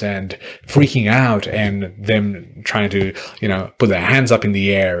bribes and freaking out, and them trying to, put their hands up in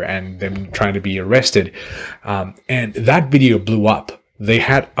the air, and them trying to be arrested. And that video blew up. They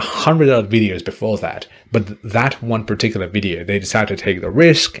had 100 other videos before that, but that one particular video, they decided to take the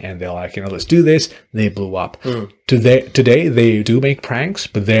risk, and they're like, let's do this. They blew up. Today, they do make pranks,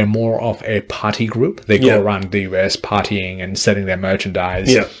 but they're more of a party group. They go around the US partying and selling their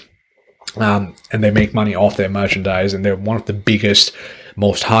merchandise. Yeah. And they make money off their merchandise, and they're one of the biggest,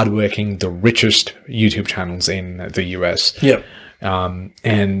 most hardworking, the richest YouTube channels in the US. Yeah.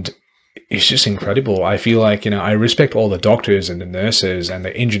 And it's just incredible. I feel like, I respect all the doctors and the nurses and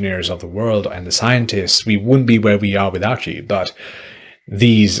the engineers of the world and the scientists. We wouldn't be where we are without you. But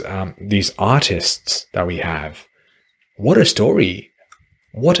these artists that we have, what a story.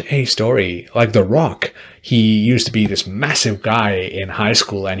 What a story. Like The Rock, he used to be this massive guy in high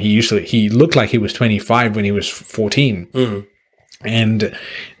school, and he looked like he was 25 when he was 14. Mm. And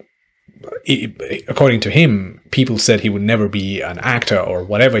according to him, people said he would never be an actor or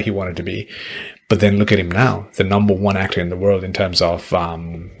whatever he wanted to be. But then look at him now, the number one actor in the world in terms of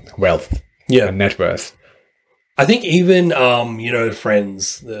wealth and net worth. I think even,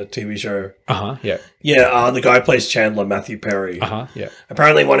 Friends, the TV show. Yeah. Yeah, the guy who plays Chandler, Matthew Perry. Yeah.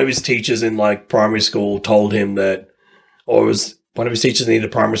 Apparently one of his teachers in, primary school told him that, or it was one of his teachers in either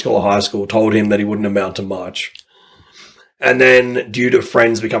primary school or high school told him that he wouldn't amount to much. And then due to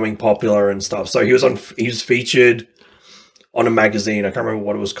Friends becoming popular and stuff, so he was featured on a magazine. I can't remember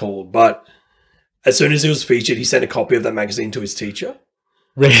what it was called, but as soon as he was featured, he sent a copy of that magazine to his teacher.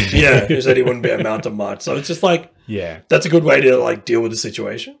 Really? Yeah, who said he wouldn't be amount to much. So it's just that's a good way to deal with the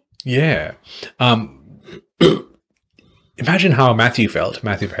situation. Yeah. Imagine how Matthew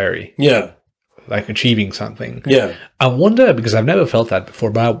Perry. Yeah. Achieving something. Yeah. I wonder, because I've never felt that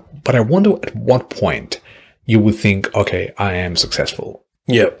before, but I wonder at what point you would think, okay, I am successful.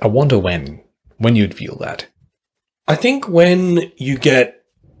 Yeah. I wonder when you'd feel that. I think when you get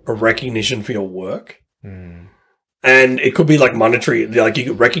a recognition for your work. And it could be monetary, you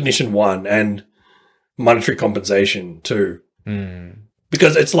get recognition one and monetary compensation two.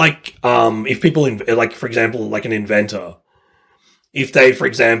 Because it's if people, for example, an inventor, if they, for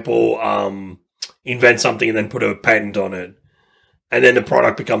example, invent something and then put a patent on it, and then the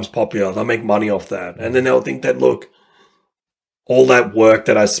product becomes popular, they'll make money off that. And then they'll think that, look, all that work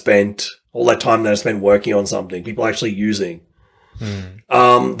that I spent, all that time that I spent working on something, people are actually using.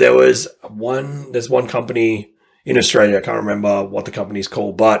 There's one company in Australia, I can't remember what the company's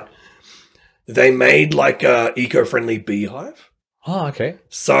called, but they made a eco-friendly beehive. Oh, okay.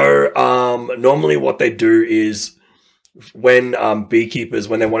 So normally what they do is when beekeepers,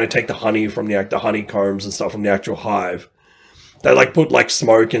 when they want to take the honey from the honeycombs and stuff from the actual hive, they put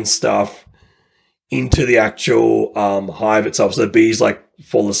smoke and stuff into the actual hive itself, so the bees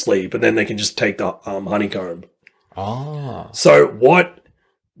fall asleep, and then they can just take the honeycomb. Ah. So what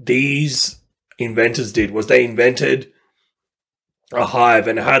these inventors did was they invented a hive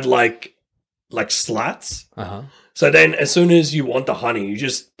and it had slats. So then as soon as you want the honey, you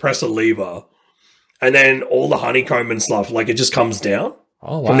just press a lever, and then all the honeycomb and stuff, it just comes down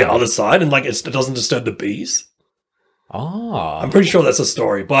from the other side, and it doesn't disturb the bees. I'm pretty sure that's a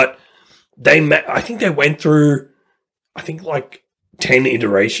story, but I think they went through 10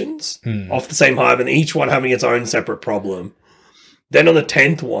 iterations of the same hive, and each one having its own separate problem. Then on the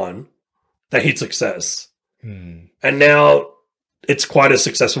 10th one, they hit success. And now it's quite a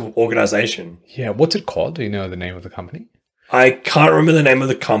successful organization. Yeah. What's it called? Do you know the name of the company? I can't remember the name of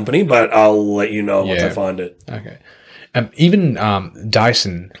the company, but I'll let you know once I find it. Okay. Even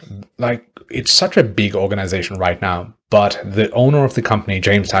Dyson, it's such a big organization right now, but the owner of the company,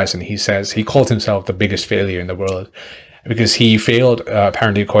 James Dyson, he calls himself the biggest failure in the world because he failed,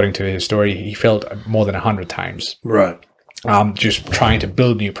 apparently according to his story, he failed more than 100 times. Right. Just trying to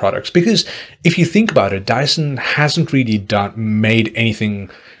build new products. Because if you think about it, Dyson hasn't really made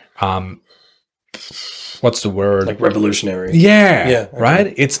anything, what's the word? Revolutionary. Yeah. Yeah. Okay.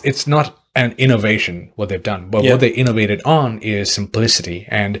 Right? It's not an innovation, what they've done. But what they innovated on is simplicity.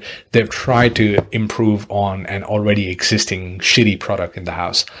 And they've tried to improve on an already existing shitty product in the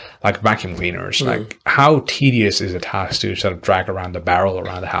house, like vacuum cleaners. How tedious is a task to sort of drag around the barrel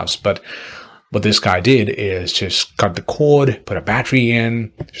around the house? But what this guy did is just cut the cord, put a battery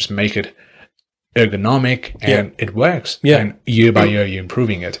in, just make it ergonomic, and it works. Yeah. And year by year, you're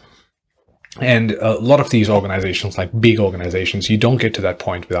improving it. And a lot of these organizations, big organizations, you don't get to that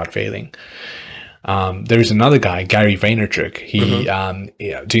point without failing. There is another guy, Gary Vaynerchuk.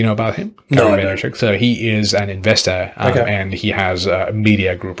 Do you know about him? Gary Vaynerchuk. So he is an investor, and he has a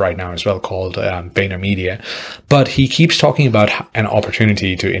media group right now as well called VaynerMedia. But he keeps talking about an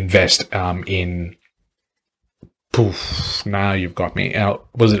opportunity to invest in. Now you've got me.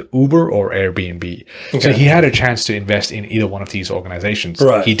 Was it Uber or Airbnb? Okay. So he had a chance to invest in either one of these organizations.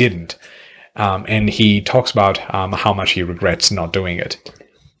 Right. He didn't. And he talks about how much he regrets not doing it.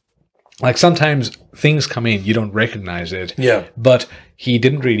 Like sometimes things come in, you don't recognize it. Yeah. But he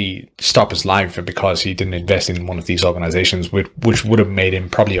didn't really stop his life because he didn't invest in one of these organizations, which would have made him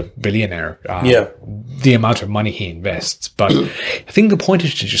probably a billionaire. The amount of money he invests. But I think the point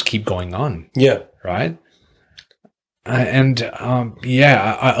is to just keep going on. Yeah. Right?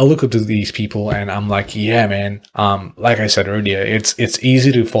 I look up to these people and I'm like, yeah, man. Like I said earlier, it's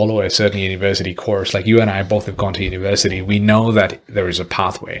easy to follow a certain university course. Like you and I both have gone to university. We know that there is a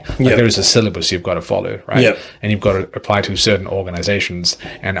pathway. Like there is a syllabus you've got to follow, right? Yeah. And you've got to apply to certain organizations.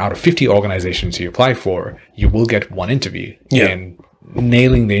 And out of 50 organizations you apply for, you will get one interview. Yeah. And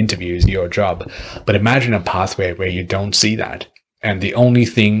nailing the interview is your job. But imagine a pathway where you don't see that. And the only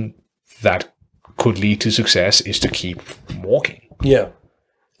thing that could lead to success is to keep walking. Yeah.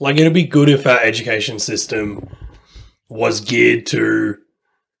 Like it'd be good if our education system was geared to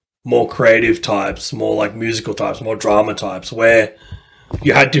more creative types, more like musical types, more drama types, where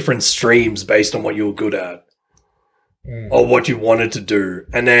you had different streams based on what you were good at or what you wanted to do.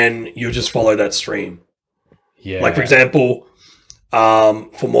 And then you just follow that stream. Yeah. Like, for example,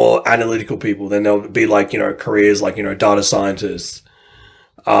 for more analytical people, then there'll be like, careers like, data scientists.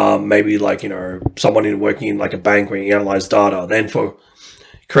 Maybe like, someone working in like a bank where you analyze data. Then for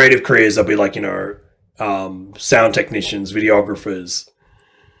creative careers, there'll be like, sound technicians, videographers.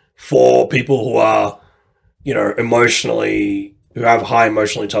 For people who are, who have high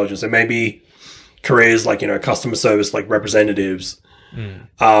emotional intelligence, there may be careers like, customer service, like representatives,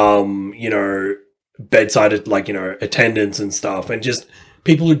 bedside, like, attendants and stuff, and just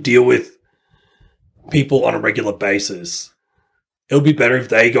people who deal with people on a regular basis. It would be better if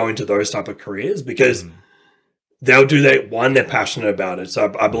they go into those type of careers because they'll do that. One, they're passionate about it.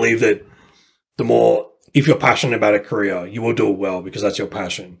 So I believe that if you're passionate about a career, you will do it well because that's your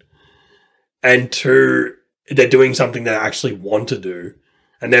passion. And two, they're doing something they actually want to do.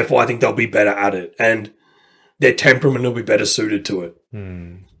 And therefore, I think they'll be better at it. And their temperament will be better suited to it.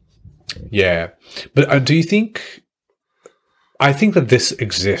 Yeah. But do you think... I think that this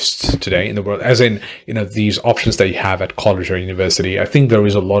exists today in the world, as in, these options that you have at college or university. I think there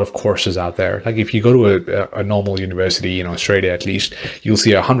is a lot of courses out there. Like if you go to a normal university in Australia, at least, you'll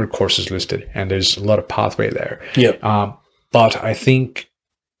see 100 courses listed and there's a lot of pathway there. Yeah. But I think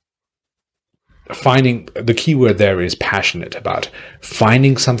finding the key word there is passionate about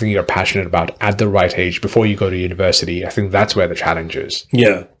finding something you're passionate about at the right age before you go to university. I think that's where the challenge is.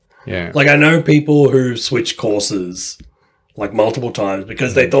 Yeah. Yeah. Like I know people who switch courses like multiple times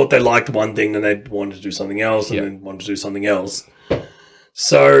because they thought they liked one thing and they wanted to do something else and then wanted to do something else.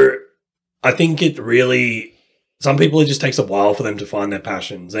 So I think some people, it just takes a while for them to find their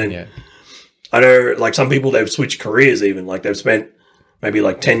passions. And I know like some people, they've switched careers even, like they've spent maybe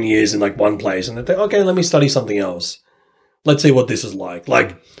like 10 years in like one place and they think, okay, let me study something else. Let's see what this is like.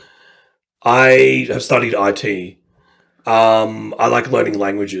 Like I have studied IT. I like learning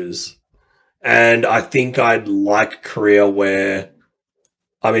languages. And I think I'd like a career where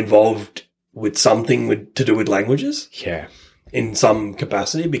I'm involved with something to do with languages. Yeah. In some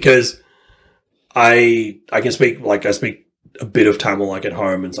capacity because I can speak, like I speak a bit of Tamil like at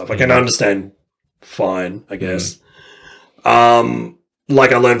home and stuff. I can understand fine, I guess.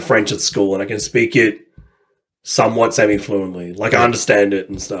 Like I learned French at school and I can speak it somewhat semi-fluently. Like I understand it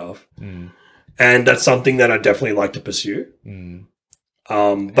and stuff. And that's something that I definitely like to pursue.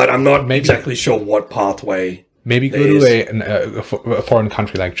 But I'm not exactly sure what pathway. Maybe go to a foreign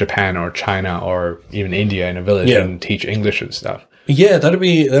country like Japan or China or even India in a village and teach English and stuff. Yeah, that'd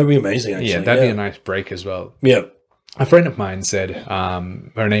be amazing. Actually, that'd be a nice break as well. Yeah, a friend of mine said,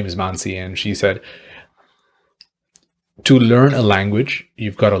 her name is Mansi, and she said, to learn a language,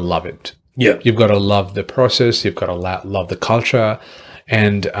 you've got to love it. Yeah, you've got to love the process. You've got to love the culture.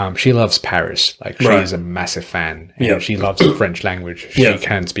 And she loves Paris. Like she's a massive fan. And she loves the French language. She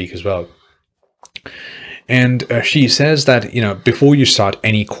can speak as well. And she says that, before you start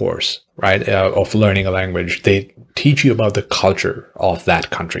any course, right, of learning a language, they teach you about the culture of that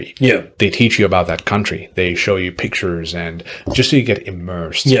country. Yeah. They teach you about that country. They show you pictures and just so you get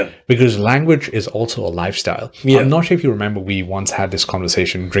immersed. Yeah. Because language is also a lifestyle. Yeah. I'm not sure if you remember, we once had this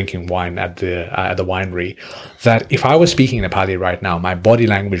conversation drinking wine at the winery, that if I was speaking Nepali right now, my body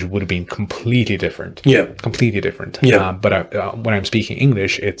language would have been completely different. Yeah. Completely different. Yeah. But when I'm speaking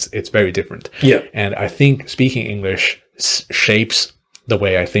English, it's very different. Yeah. And I think speaking English shapes the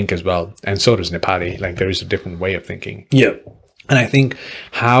way I think as well. And so does Nepali. Like there is a different way of thinking. Yeah. And I think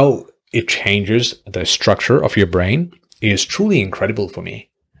how it changes the structure of your brain is truly incredible for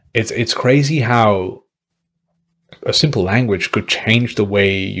me. It's crazy how a simple language could change the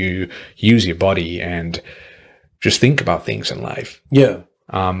way you use your body and just think about things in life. Yeah.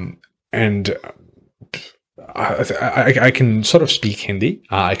 and I can sort of speak Hindi.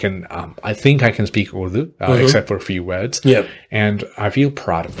 I think I can speak Urdu, except for a few words. Yeah. And I feel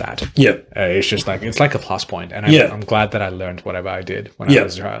proud of that. Yeah. It's just like, it's like a plus point. And I'm glad that I learned whatever I did when I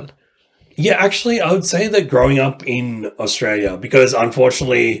was a child. Yeah, actually, I would say that growing up in Australia, because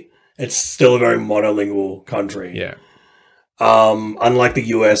unfortunately, it's still a very monolingual country. Yeah. Unlike the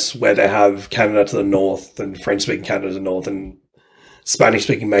US, where they have Canada to the north and French-speaking Canada to the north and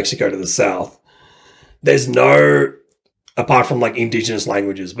Spanish-speaking Mexico to the south, there's no, apart from like indigenous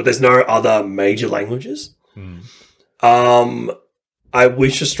languages, but there's no other major languages. I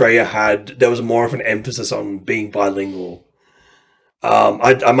wish Australia there was more of an emphasis on being bilingual.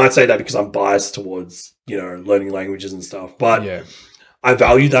 I might say that because I'm biased towards, learning languages and stuff, but I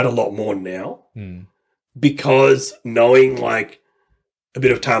value that a lot more now because knowing like a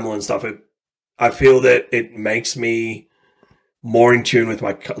bit of Tamil and stuff, I feel that it makes me more in tune with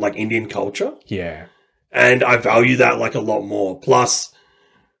my like Indian culture. Yeah. And I value that like a lot more. Plus,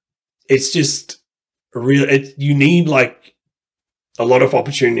 it's just you need like a lot of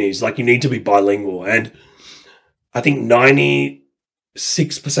opportunities. Like you need to be bilingual. And I think 96%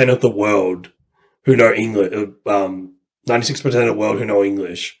 of the world who know English, 96% of the world who know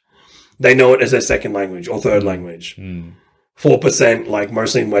English, they know it as their second language or third language. 4%, like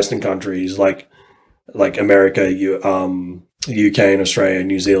mostly in Western countries, like America, UK and Australia,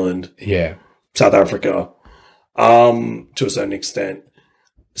 New Zealand. Yeah. South Africa, to a certain extent,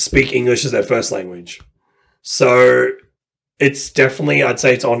 speak English as their first language. So it's definitely, I'd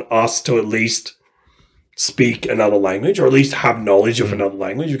say it's on us to at least speak another language or at least have knowledge of another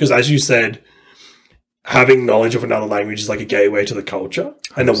language. Because as you said, having knowledge of another language is like a gateway to the culture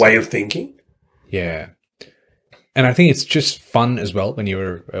and the way of thinking. Yeah. And I think it's just fun as well when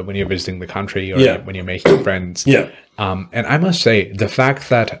you're visiting the country or when you're making friends. Yeah. And I must say the fact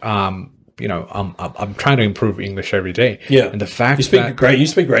that I'm trying to improve English every day. Yeah. And the fact you speak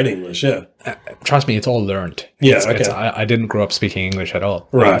great English. Yeah. Trust me, it's all learned. Yeah. I didn't grow up speaking English at all.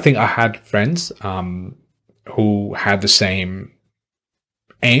 Right. I think I had friends who had the same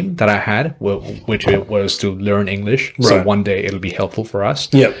aim that I had, which was to learn English. Right. So one day it'll be helpful for us.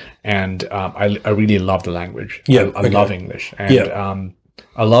 Yeah. And I really love the language. Yeah. I love English. And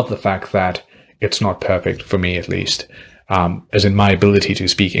I love the fact that it's not perfect for me, at least. As in my ability to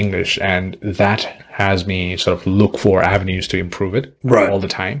speak English, and that has me sort of look for avenues to improve it all the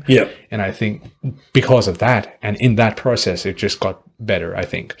time. Yeah. And I think because of that, and in that process, it just got better, I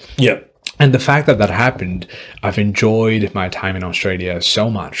think. Yeah. And the fact that enjoyed I've enjoyed my time in Australia so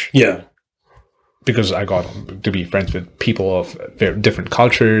much. Yeah. Because I got to be friends with people of very different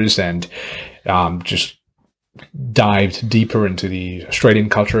cultures and just dived deeper into the Australian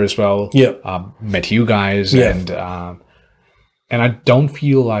culture as well. Yeah. Met you guys and I don't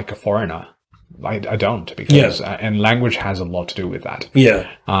feel like a foreigner. I don't, because and language has a lot to do with that. Yeah.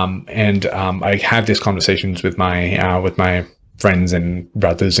 I have these conversations with my friends and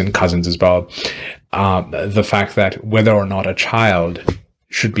brothers and cousins as well. The fact that whether or not a child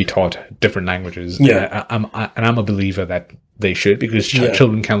should be taught different languages, I'm a believer that they should, because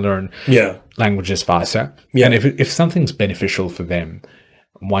children can learn languages faster. Yeah. And if something's beneficial for them,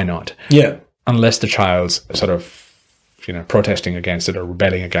 why not? Yeah. Unless the child's sort of protesting against it or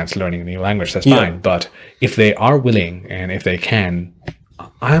rebelling against learning a new language, that's fine. But if they are willing and if they can,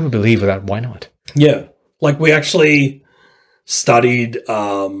 I'm a believer that why not? Yeah. Like we actually studied,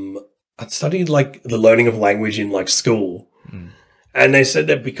 I studied like the learning of language in like school. And they said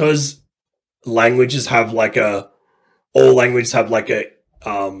that because languages have like all languages have like a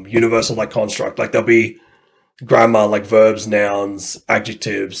universal like construct, like there'll be grammar, like verbs, nouns,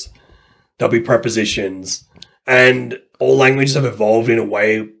 adjectives, there'll be prepositions, and all languages have evolved in a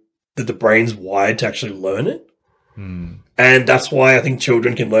way that the brain's wired to actually learn it. And that's why I think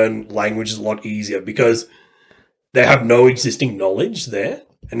children can learn languages a lot easier, because they have no existing knowledge there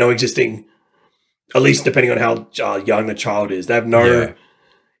and no existing, at least depending on how young the child is, they have no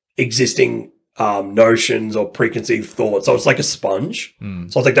existing notions or preconceived thoughts. So it's like a sponge.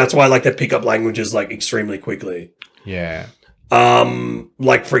 So it's like, that's why like they pick up languages like extremely quickly. Yeah.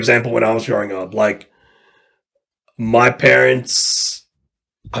 Like for example, when I was growing up, like my parents,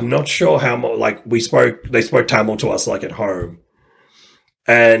 I'm not sure how much, like they spoke Tamil to us like at home.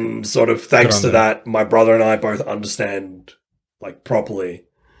 And sort of thanks to that, my brother and I both understand like properly.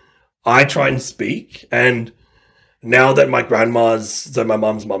 I try and speak, and now that my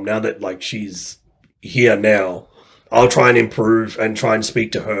mum's mum, now that like she's here now, I'll try and improve and try and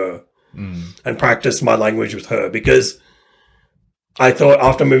speak to her and practice my language with her, because I thought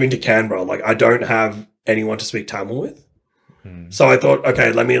after moving to Canberra, like I don't have anyone to speak Tamil with. So I thought,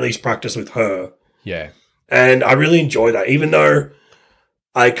 okay, let me at least practice with her. Yeah. And I really enjoy that. Even though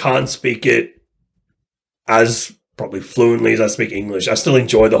I can't speak it as probably fluently as I speak English, I still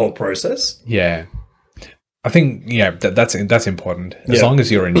enjoy the whole process. Yeah. I think, that's important. As Yeah. long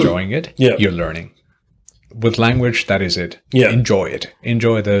as you're enjoying it, Yeah. you're learning. With language, that is it. Yeah. Enjoy it.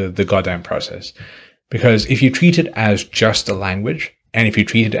 Enjoy the goddamn process. Because if you treat it as just a language, and if you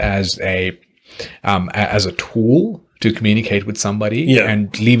treat it as a tool to communicate with somebody, Yeah.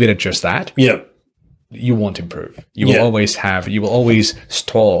 and leave it at just that, Yeah. you won't improve. You Yeah. will always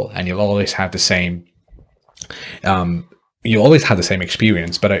stall, and you'll always have the same you'll always have the same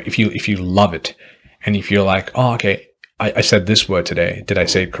experience. But if you love it, and if you're like, oh, okay, I said this word today, did I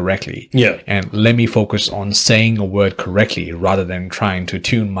say it correctly? Yeah. And let me focus on saying a word correctly rather than trying to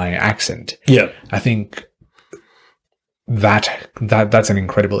tune my accent. Yeah. I think that's an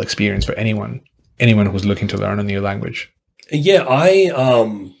incredible experience for anyone who's looking to learn a new language. Yeah,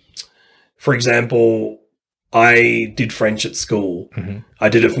 for example, I did French at school. Mm-hmm. I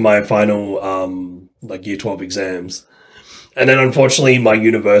did it for my final, year 12 exams. And then unfortunately, my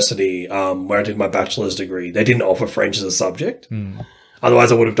university, where I did my bachelor's degree, they didn't offer French as a subject.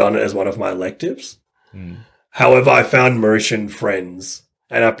 Otherwise, I would have done it as one of my electives. However, I found Mauritian friends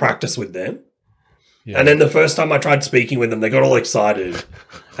and I practiced with them. Yeah. And then the first time I tried speaking with them, they got all excited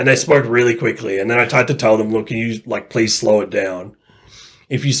and they spoke really quickly. And then I tried to tell them, look, can you please slow it down?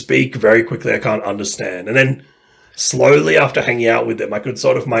 If you speak very quickly, I can't understand. And then slowly after hanging out with them, I could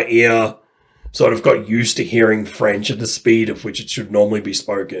my ear sort of got used to hearing French at the speed of which it should normally be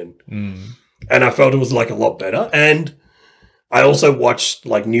spoken. And I felt it was a lot better. And I also watched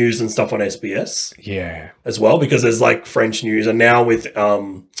news and stuff on SBS as well, because there's French news. And now with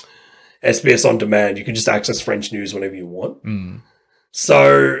SBS On Demand, you can just access French news whenever you want.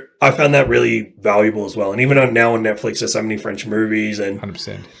 So I found that really valuable as well. And even now on Netflix, there's so many French movies. And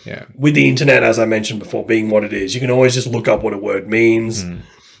 100%. Yeah. with the internet, as I mentioned before, being what it is, you can always just look up what a word means.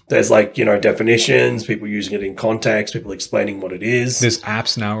 There's definitions, people using it in context, people explaining what it is. There's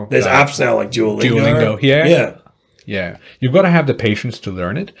apps now. There's apps now like Duolingo. Duolingo. Yeah. Yeah. Yeah. You've got to have the patience to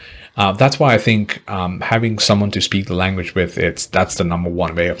learn it. That's why I think having someone to speak the language with, that's the number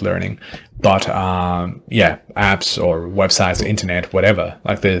one way of learning. But apps or websites, internet, whatever,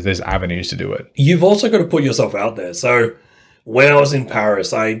 there's avenues to do it. You've also got to put yourself out there. So when I was in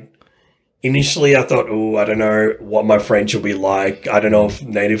Paris, initially I thought, oh, I don't know what my French will be like. I don't know if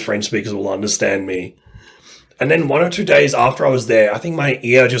native French speakers will understand me. And then 1 or 2 days after I was there, I think my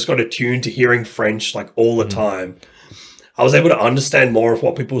ear just got attuned to hearing French all the time. I was able to understand more of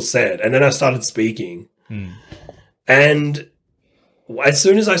what people said. And then I started speaking. And as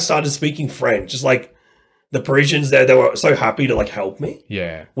soon as I started speaking French, just the Parisians there, they were so happy to help me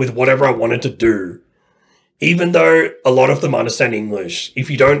with whatever I wanted to do. Even though a lot of them understand English, if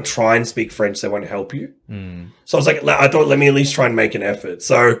you don't try and speak French, they won't help you. So I was I thought, let me at least try and make an effort.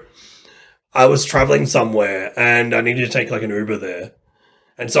 So I was traveling somewhere and I needed to take an Uber there.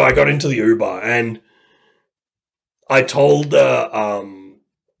 And so I got into the Uber and I told I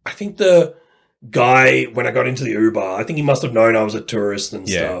think the guy, when I got into the Uber, I think he must have known I was a tourist and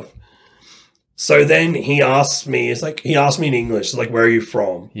stuff. So then he asked me, he asked me in English, where are you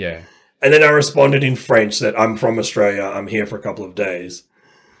from? Yeah. And then I responded in French that I'm from Australia. I'm here for a couple of days.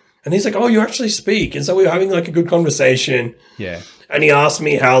 And he's like, oh, you actually speak. And so we were having a good conversation. Yeah. And he asked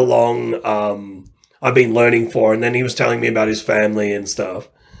me how long I've been learning for. And then he was telling me about his family and stuff.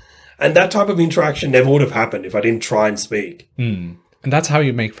 And that type of interaction never would have happened if I didn't try and speak. And that's how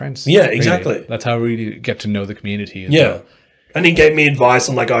you make friends. Yeah, exactly. Really. That's how we really get to know the community. As yeah. well. And he gave me advice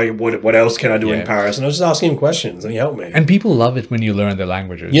on what else can I do in Paris? And I was just asking him questions and he helped me. And people love it when you learn their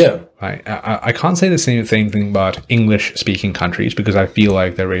languages. Yeah. Right? I can't say the same thing about English speaking countries, because I feel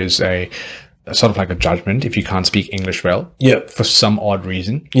like there is a sort of a judgment if you can't speak English well. Yeah. For some odd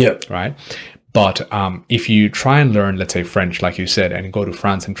reason. Yeah. Right. But if you try and learn, let's say, French, like you said, and go to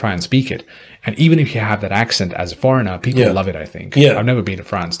France and try and speak it, and even if you have that accent as a foreigner, people love it, I think. Yeah. I've never been to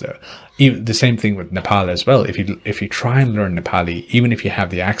France, though. Even the same thing with Nepal as well. If you try and learn Nepali, even if you have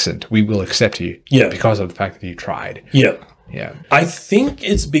the accent, we will accept you because of the fact that you tried. Yeah. Yeah. I think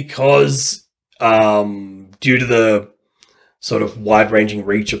it's because due to the sort of wide-ranging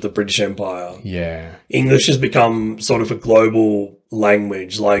reach of the British Empire, English has become sort of a global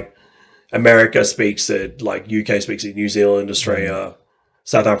language. America speaks it, UK speaks it, New Zealand, Australia,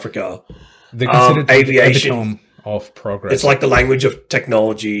 South Africa. They consider aviation epitome of progress. It's the language of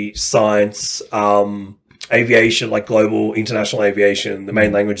technology, science, aviation, global international aviation. The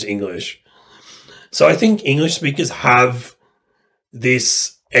main language is English. So I think English speakers have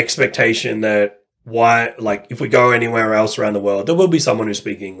this expectation that why, like, if we go anywhere else around the world, there will be someone who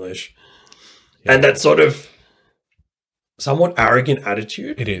speaks English. Yeah. And that sort of somewhat arrogant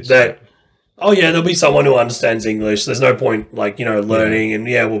attitude. It is. That, oh yeah, there'll be someone who understands English. There's no point, like, you know, learning and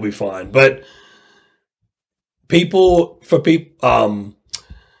we'll be fine. But people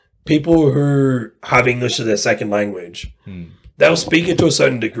who have English as their second language, they'll speak it to a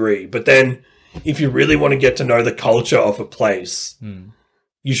certain degree. But then if you really want to get to know the culture of a place,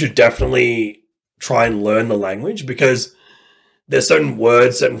 you should definitely try and learn the language, because there's certain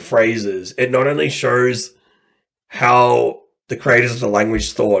words, certain phrases. It not only shows how the creators of the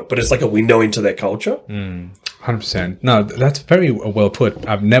language thought, but it's like a window into their culture. 100%. No, that's very well put.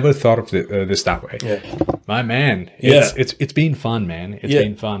 I've never thought of this that way. Yeah. My man. It's been fun, man. It's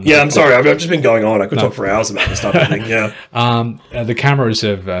been fun. Yeah, I'm sorry. I've just been going on. I could talk for hours about this type of thing. Yeah. The cameras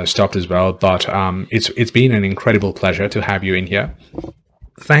have stopped as well, but it's been an incredible pleasure to have you in here.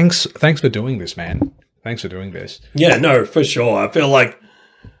 Thanks for doing this, man. Thanks for doing this. Yeah, no, for sure. I feel like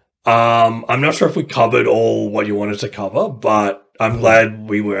I'm not sure if we covered all what you wanted to cover, but I'm glad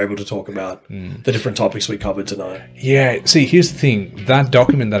we were able to talk about the different topics we covered tonight. Yeah, see, here's the thing. That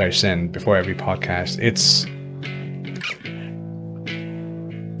document that I send before every podcast, it's...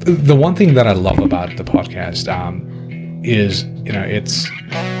 The one thing that I love about the podcast is, you know, it's...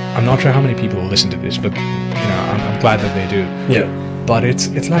 I'm not sure how many people listen to this, but, you know, I'm glad that they do. Yeah. But it's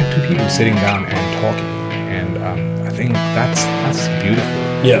like two people sitting down and talking, and I think that's beautiful.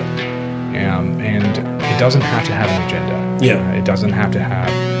 Yeah. And it doesn't have to have an agenda. Yeah. It doesn't have to have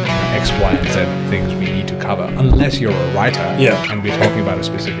X, Y, and Z things we need to cover, unless you're a writer. Yeah. And we're talking about a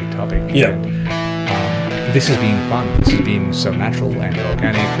specific topic. Yeah. And, this has been fun. This has been so natural and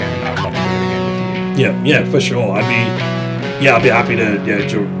organic, and I'd love to do it again with you. Yeah, for sure. I'll be happy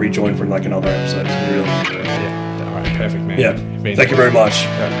to rejoin for like another episode. It's been really good. Yeah. All right. Perfect, man. Yeah. Thank you very much.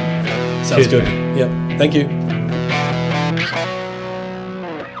 Sounds good. Man. Yeah. Thank you.